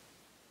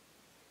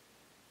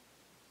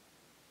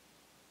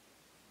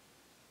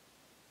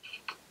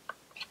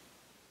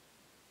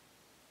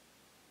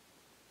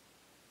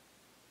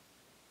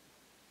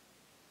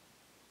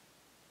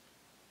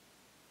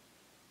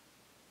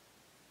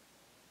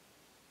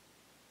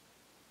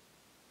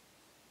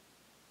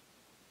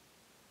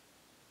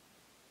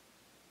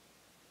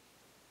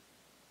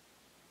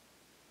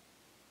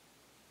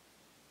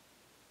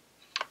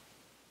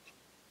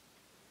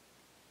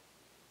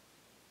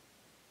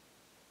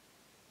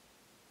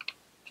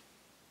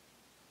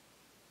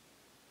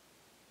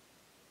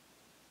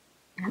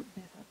 I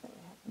thought that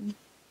would happen.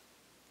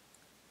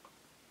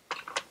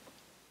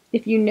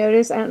 If you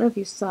notice, I don't know if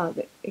you saw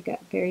that it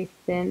got very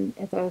thin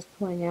as I was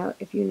pulling out.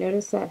 If you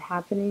notice that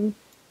happening,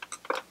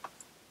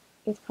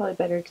 it's probably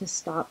better to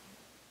stop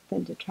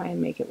than to try and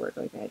make it work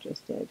like I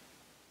just did.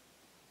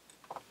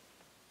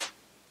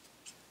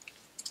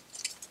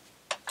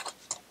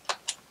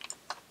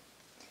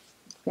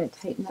 I'm going to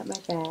tighten up my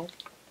bag.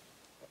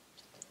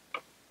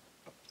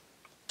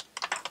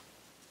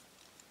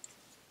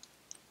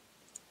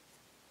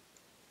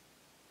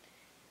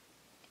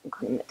 And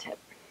clean the tip.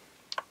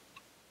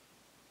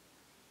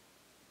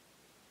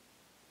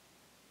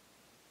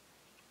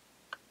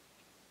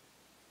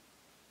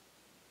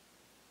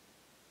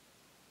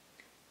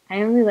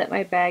 I only let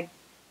my bag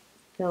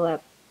fill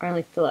up, or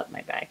only fill up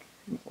my bag.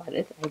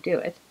 I do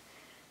it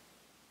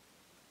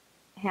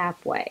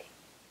halfway.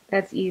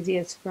 That's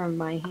easiest for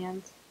my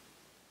hands.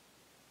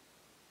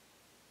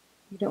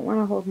 You don't want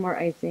to hold more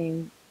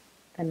icing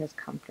than is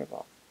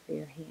comfortable for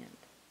your hand.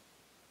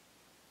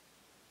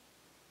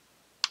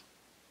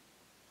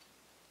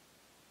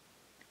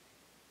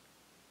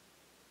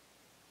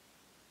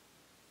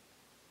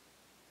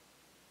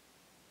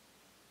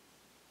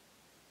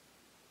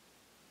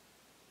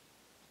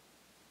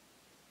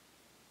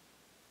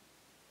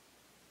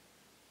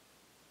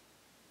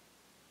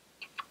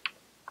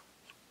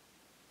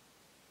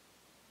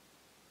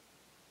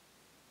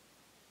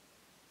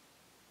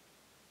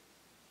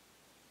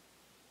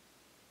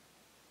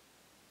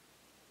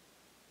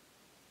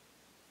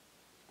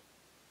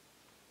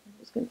 I'm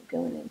just going to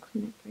go in and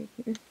clean up right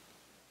here.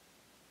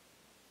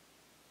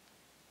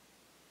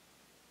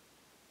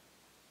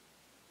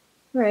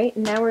 Alright,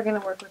 and now we're going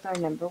to work with our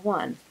number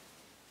 1.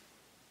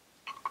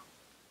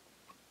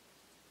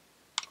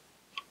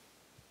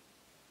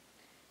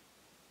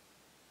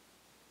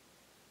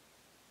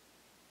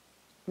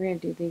 We're going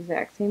to do the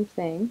exact same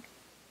thing.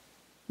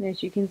 And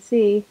as you can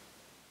see,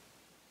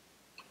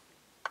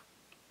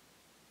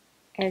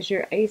 as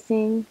your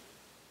icing,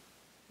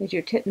 as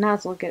your tip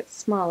nozzle gets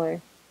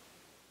smaller,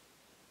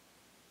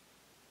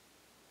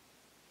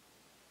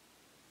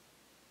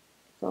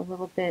 it's a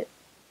little bit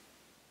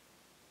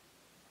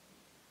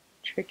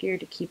trickier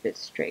to keep it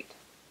straight.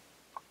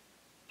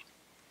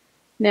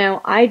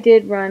 Now, I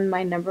did run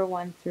my number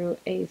 1 through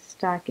a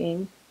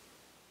stocking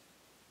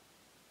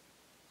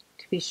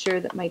to be sure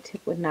that my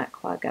tip would not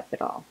clog up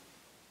at all.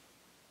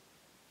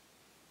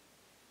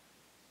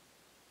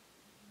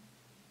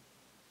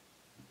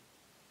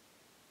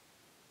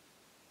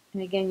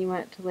 And again, you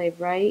want it to lay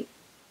right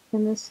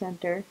in the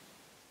center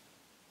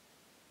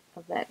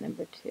of that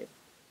number 2.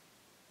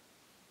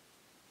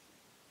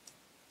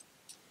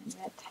 I'm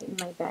going to tighten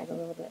my bag a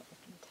little bit. I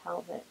can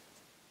tell that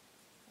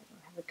I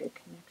don't have a good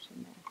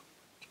connection there.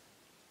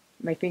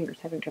 My finger's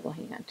having trouble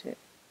hanging on to it.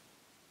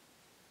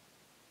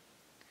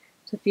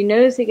 So if you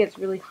notice it gets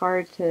really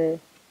hard to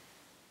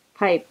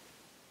pipe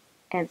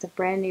and it's a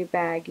brand new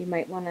bag, you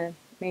might want to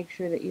make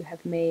sure that you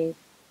have made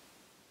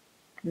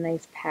a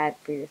nice pad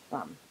for your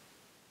thumb.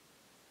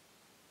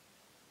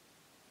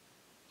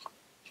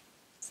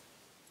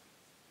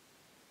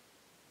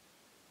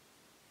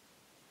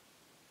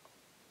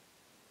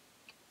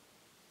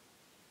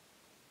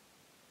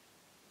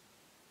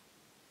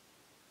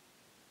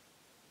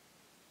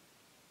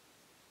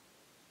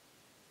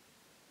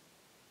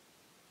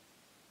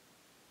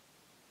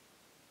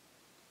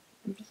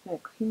 I'm just going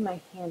to clean my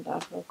hand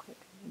off real quick.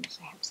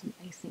 I have some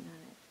icing on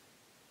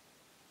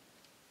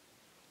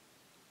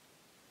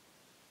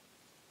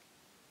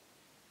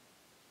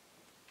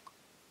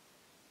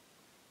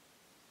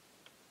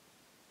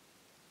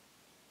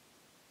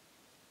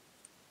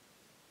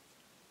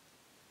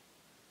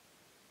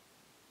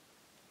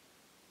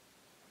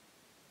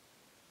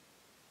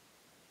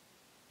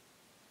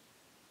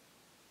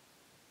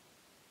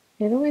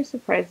it. It always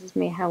surprises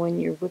me how when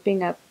you're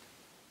whipping up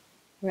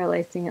real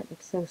icing, it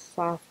looks so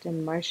soft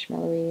and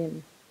marshmallowy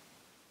and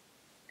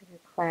like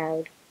a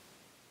cloud,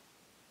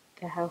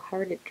 to how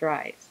hard it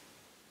dries.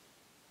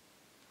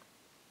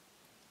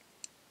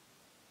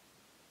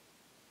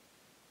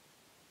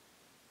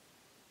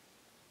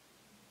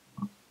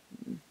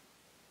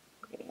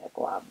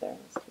 bob there.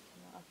 Let's take him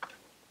off.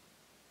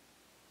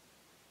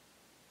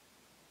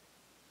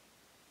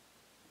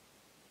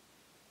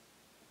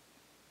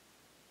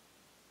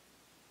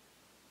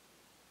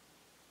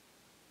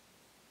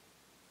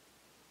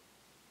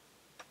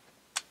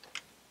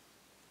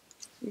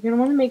 You're going to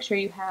want to make sure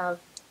you have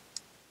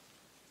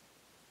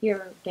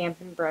your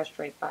dampened brush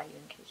right by you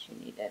in case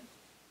you need it.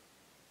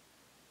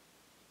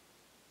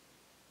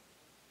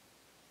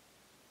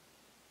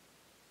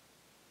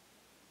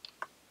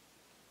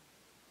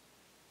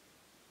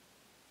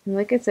 And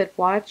like I said,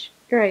 watch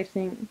your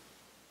icing,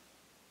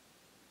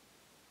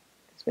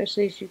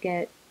 especially as you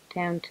get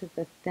down to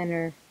the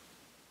thinner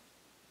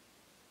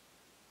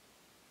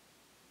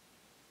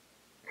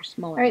or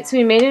smaller. Alright, so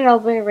we made it all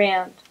the way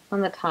around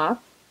on the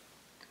top.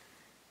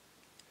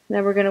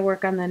 Now we're going to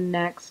work on the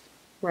next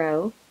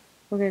row.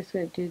 We're just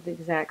going to do the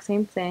exact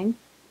same thing.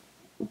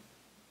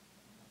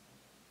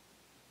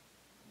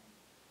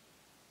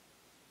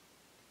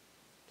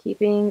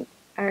 Keeping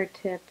our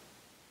tip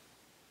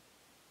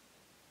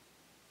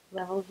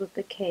level with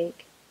the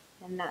cake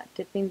and not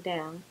dipping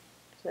down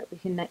so that we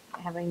can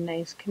have a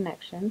nice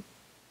connection.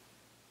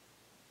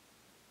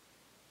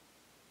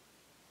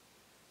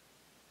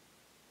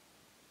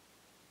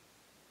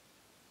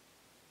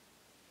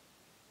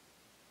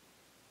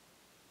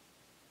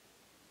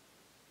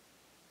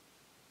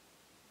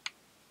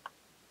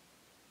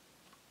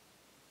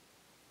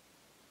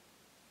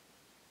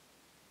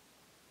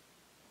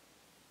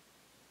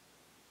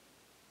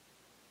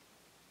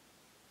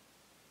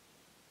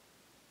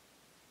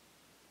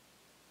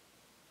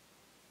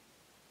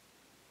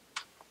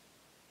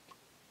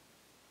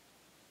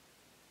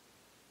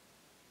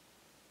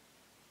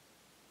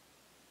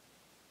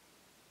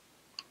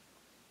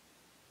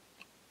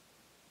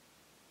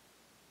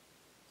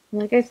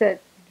 Like I said,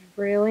 it's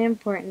really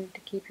important to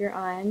keep your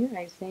eye on your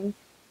icing.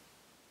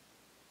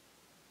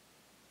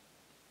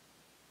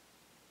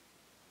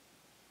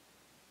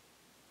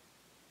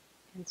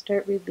 And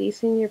start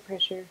releasing your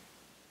pressure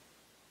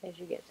as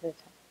you get to the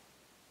top.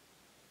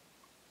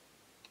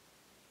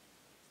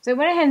 So I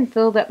went ahead and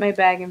filled up my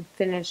bag and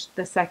finished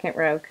the second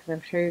row because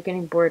I'm sure you're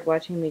getting bored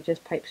watching me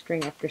just pipe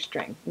string after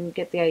string. And you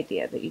get the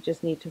idea that you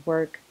just need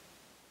to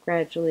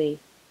gradually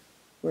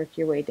work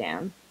your way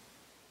down.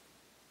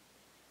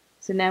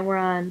 So now we're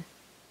on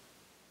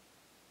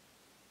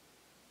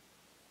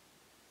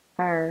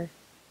our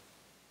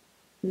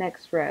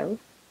next row,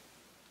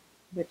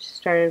 which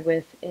started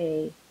with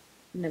a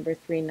number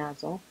 3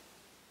 nozzle,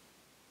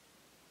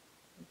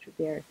 which would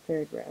be our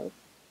third row.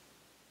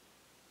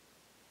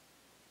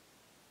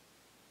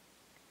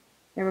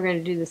 And we're going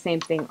to do the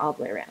same thing all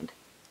the way around.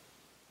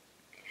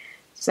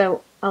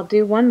 So I'll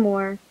do one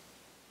more.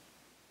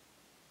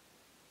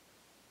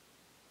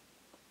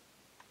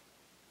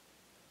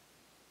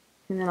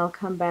 And then I'll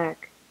come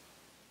back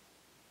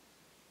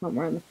when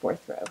we're on the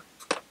 4th row.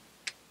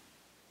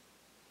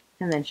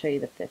 And then show you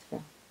the 5th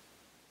row,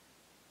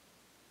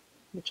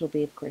 which will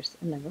be, of course,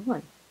 a number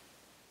 1.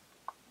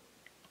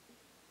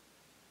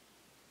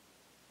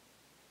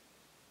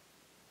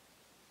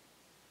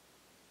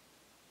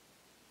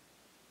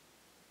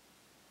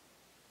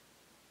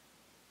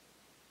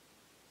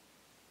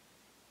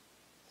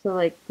 So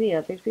like the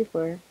others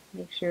before,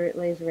 make sure it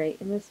lays right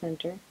in the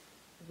center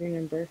of your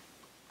number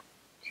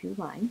 2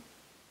 line.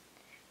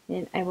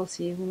 And I will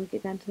see you when we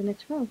get down to the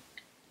next row.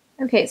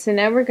 Okay, so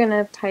now we're going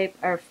to pipe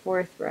our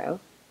 4th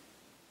row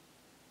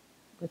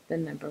with the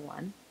number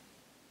 1.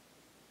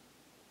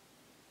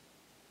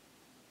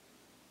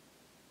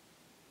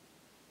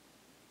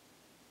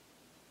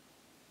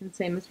 And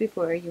same as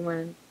before, you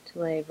want to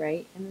lay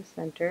right in the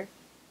center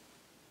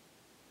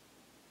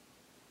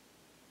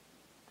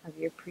of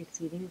your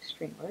preceding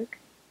string work.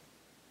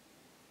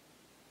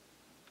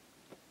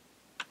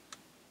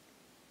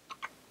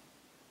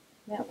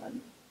 That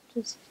one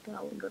just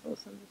fell a little,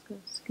 so I'm just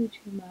going to scooch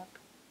him up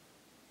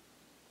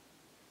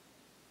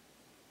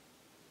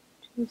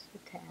just a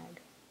tad.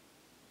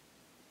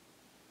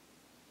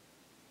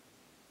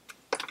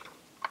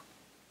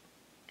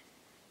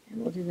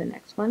 And we'll do the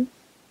next one.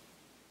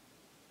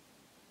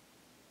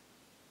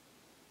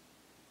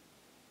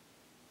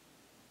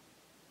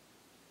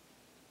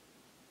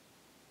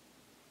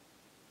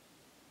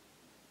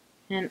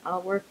 And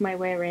I'll work my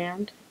way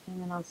around,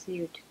 and then I'll see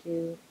you to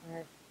do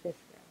our 5th row.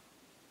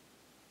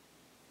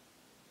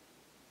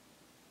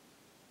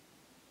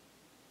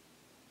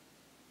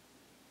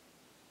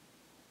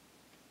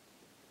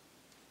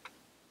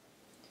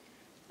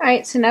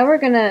 Alright, so now we're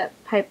going to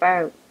pipe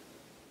our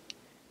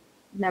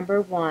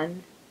number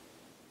 1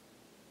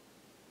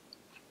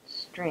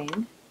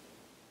 string.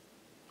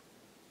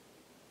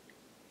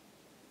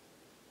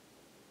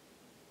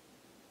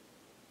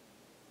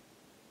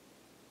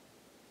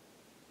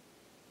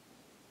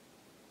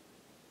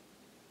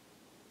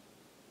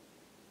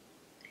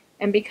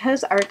 And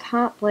because our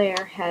top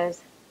layer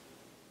has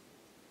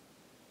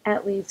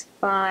at least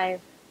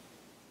 5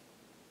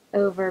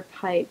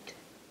 over-piped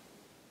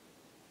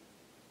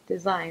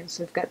designs,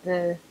 so we've got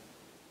the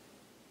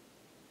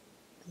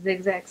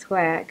zigzag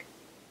swag,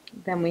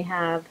 then we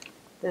have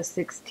the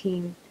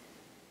 16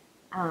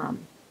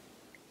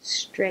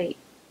 straight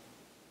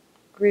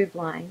groove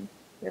line.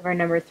 We have our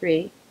number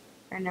 3,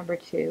 our number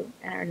 2,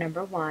 and our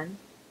number 1.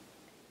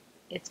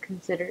 It's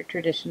considered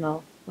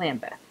traditional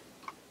Lambeth.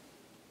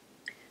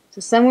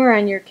 So somewhere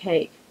on your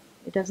cake,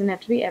 it doesn't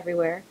have to be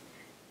everywhere,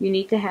 you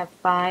need to have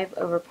 5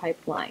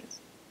 overpiped lines,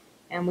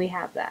 and we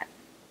have that.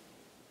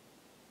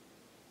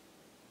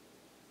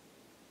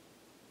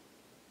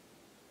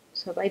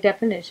 So by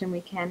definition,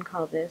 we can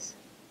call this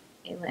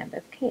a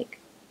Lambeth cake.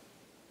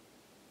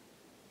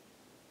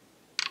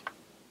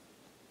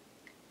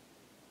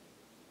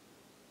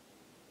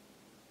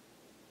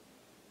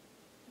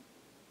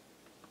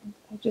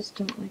 I just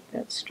don't like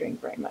that string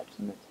very much.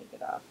 I'm going to take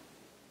it off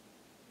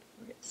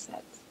before it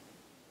sets.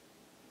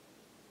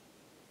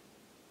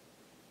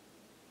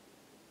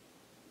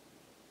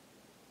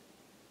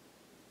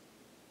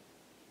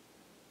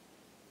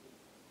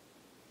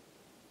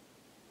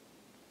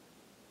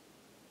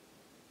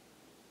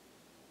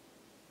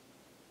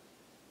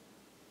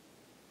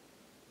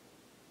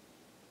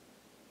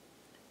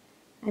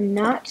 I'm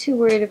not too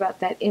worried about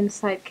that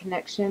inside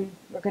connection.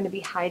 We're going to be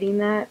hiding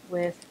that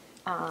with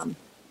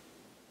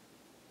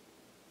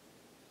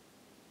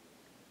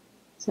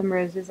some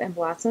roses and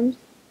blossoms.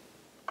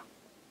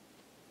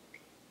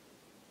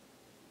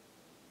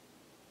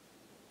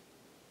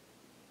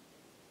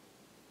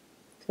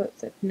 So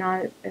it's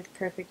not as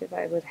perfect as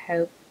I would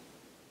hope.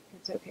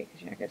 It's okay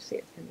because you're not going to see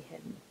it. It's going to be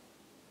hidden.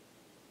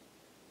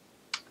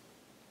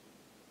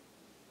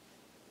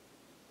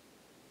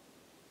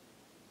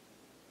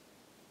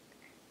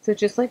 So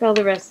just like all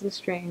the rest of the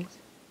strings,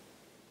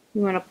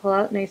 you want to pull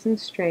out nice and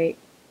straight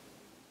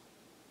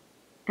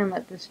and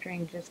let the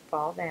string just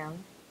fall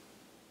down.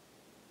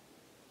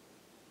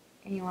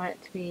 And you want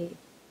it to be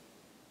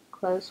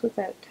close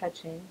without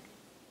touching.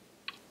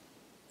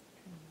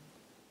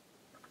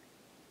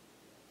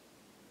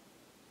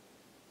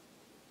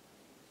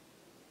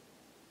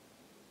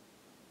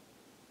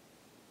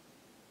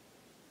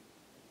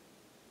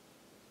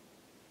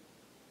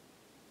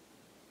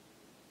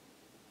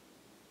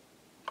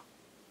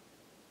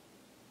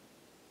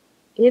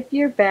 If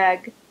your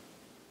bag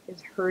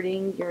is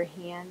hurting your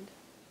hand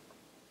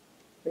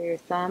or your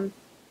thumb,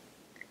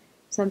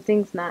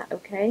 something's not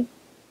okay,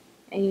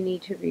 and you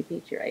need to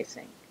repeat your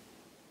icing.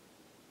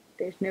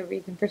 There's no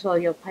reason. First of all,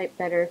 you'll pipe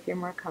better if you're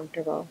more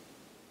comfortable.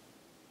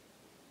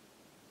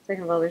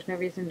 Second of all, there's no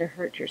reason to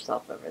hurt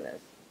yourself over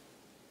this.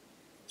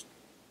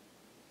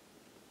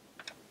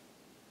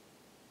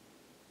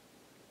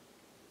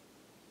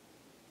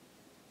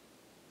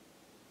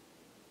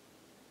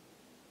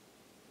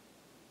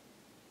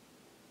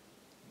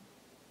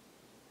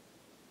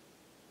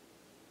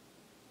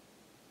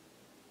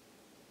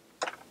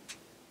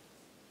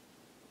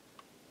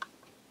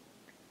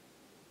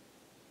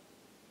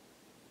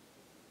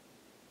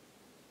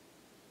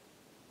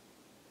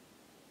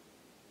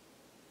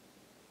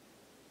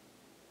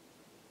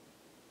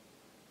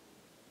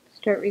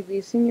 Start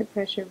releasing your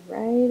pressure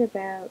right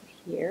about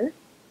here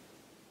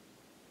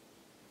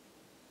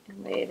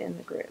and lay it in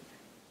the groove.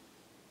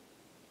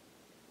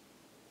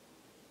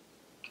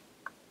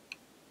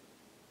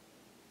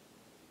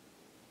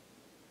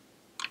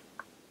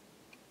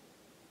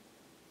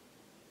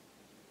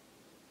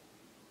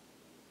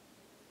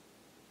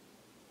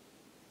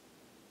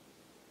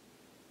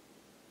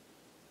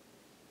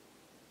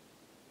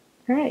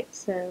 Alright,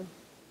 so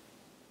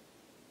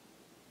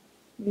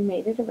we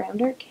made it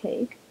around our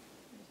cake.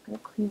 I'm just going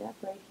to clean up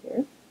right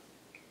here.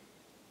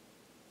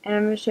 And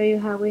I'm going to show you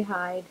how we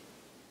hide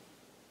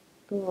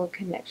the little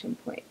connection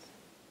points.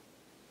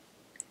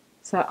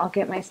 So I'll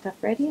get my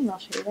stuff ready and I'll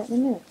show you that in a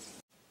minute.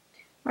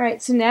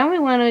 Alright, so now we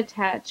want to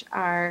attach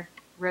our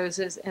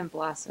roses and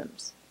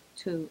blossoms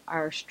to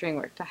our string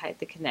work to hide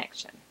the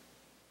connection.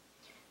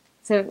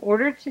 So in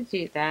order to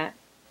do that,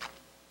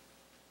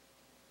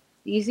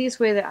 the easiest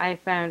way that I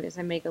found is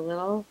I make a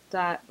little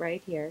dot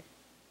right here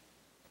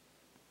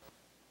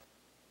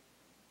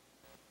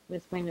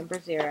with my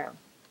number 0.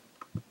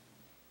 And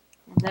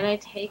then I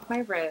take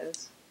my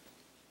rose.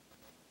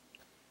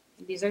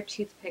 These are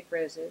toothpick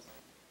roses,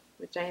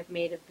 which I have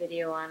made a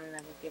video on and I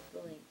will give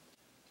the link.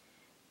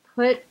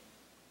 Put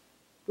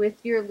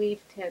with your leaf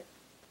tip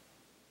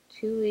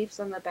 2 leaves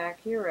on the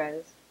back of your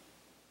rose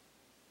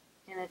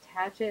and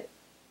attach it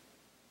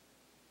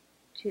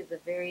to the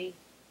very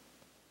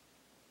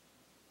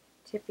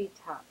tippy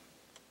top.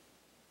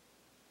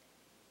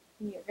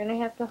 And you're going to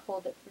have to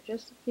hold it for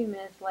just a few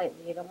minutes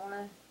lightly. You don't want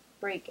to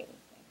break anything.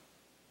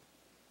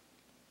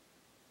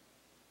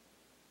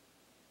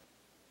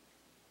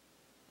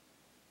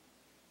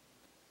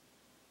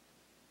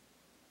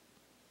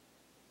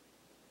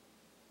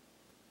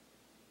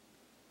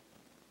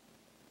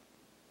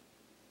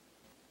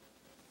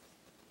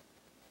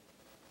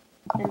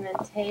 And then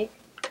take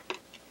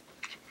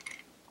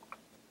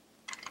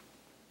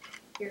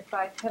your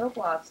 5-petal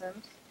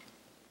blossoms,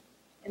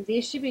 and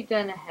these should be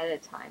done ahead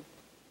of time.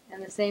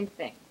 And the same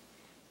thing,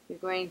 you're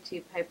going to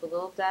pipe a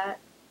little dot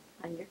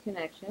on your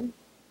connection.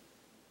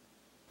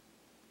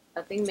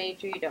 Nothing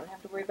major, you don't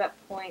have to worry about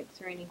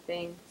points or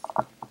anything.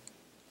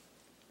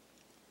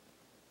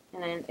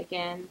 And then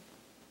again,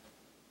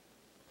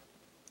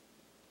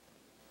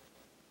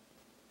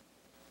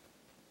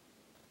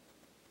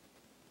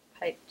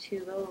 pipe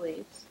 2 little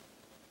leaves.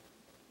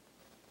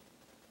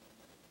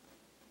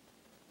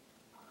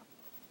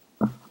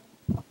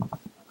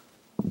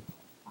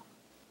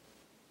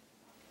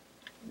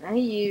 And I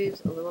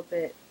use a little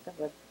bit of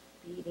a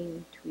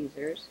beading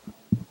tweezers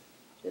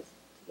just to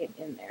get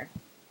in there.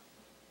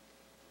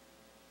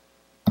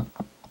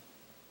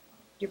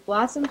 Your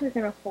blossoms are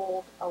going to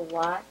hold a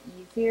lot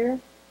easier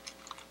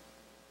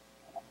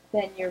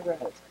than your rose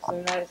because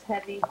they're not as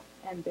heavy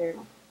and they're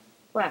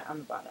flat on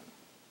the bottom.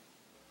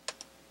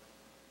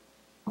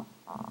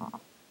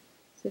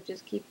 So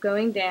just keep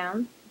going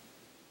down.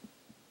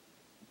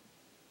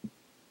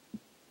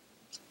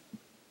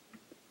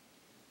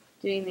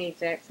 Doing the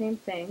exact same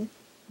thing.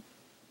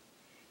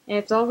 And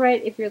it's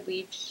alright if your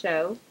leaves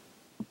show.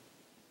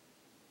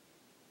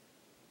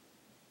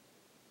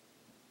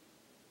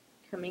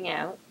 Coming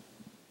out.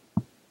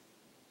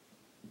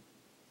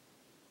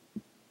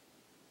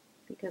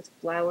 Because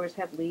flowers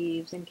have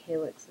leaves and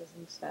calyxes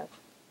and stuff.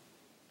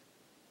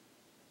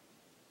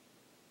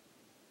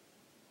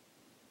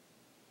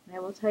 And I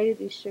will tell you,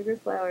 these sugar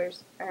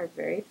flowers are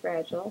very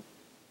fragile.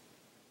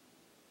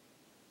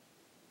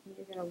 And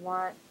you're going to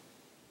want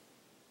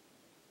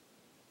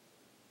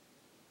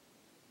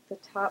the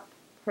top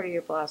part of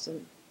your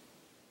blossom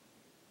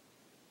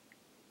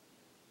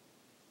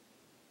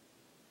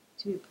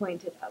to be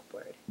pointed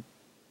upward.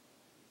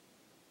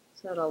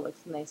 So it all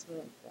looks nice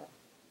when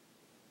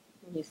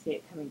you see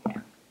it coming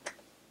down.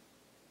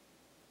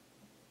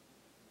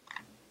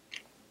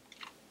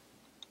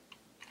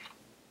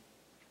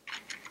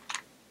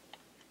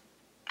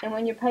 And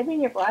when you're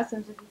piping your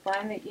blossoms, if you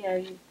find that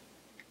you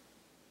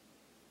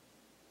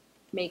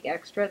make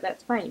extra,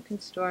 that's fine. You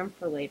can store them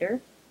for later.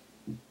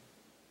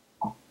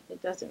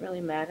 It doesn't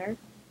really matter.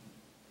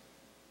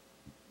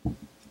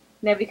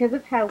 Now, because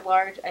of how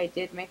large I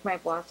did make my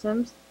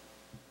blossoms,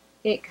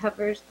 it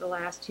covers the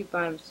last 2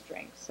 bottom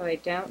strings, so I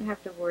don't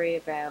have to worry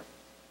about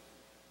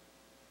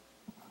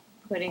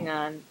putting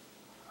on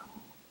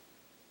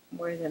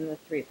more than the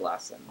 3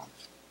 blossoms.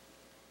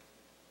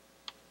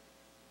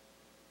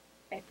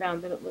 I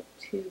found that it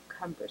looked too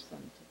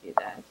cumbersome to do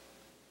that.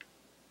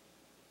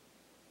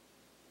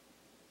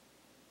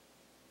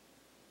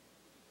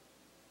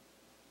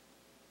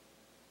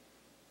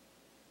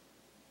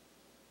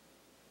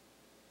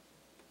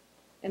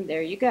 And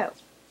there you go.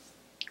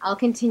 I'll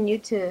continue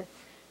to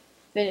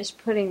finish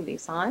putting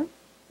these on.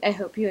 I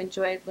hope you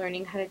enjoyed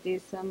learning how to do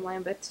some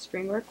Lambeth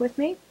string work with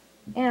me,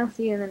 and I'll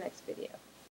see you in the next video.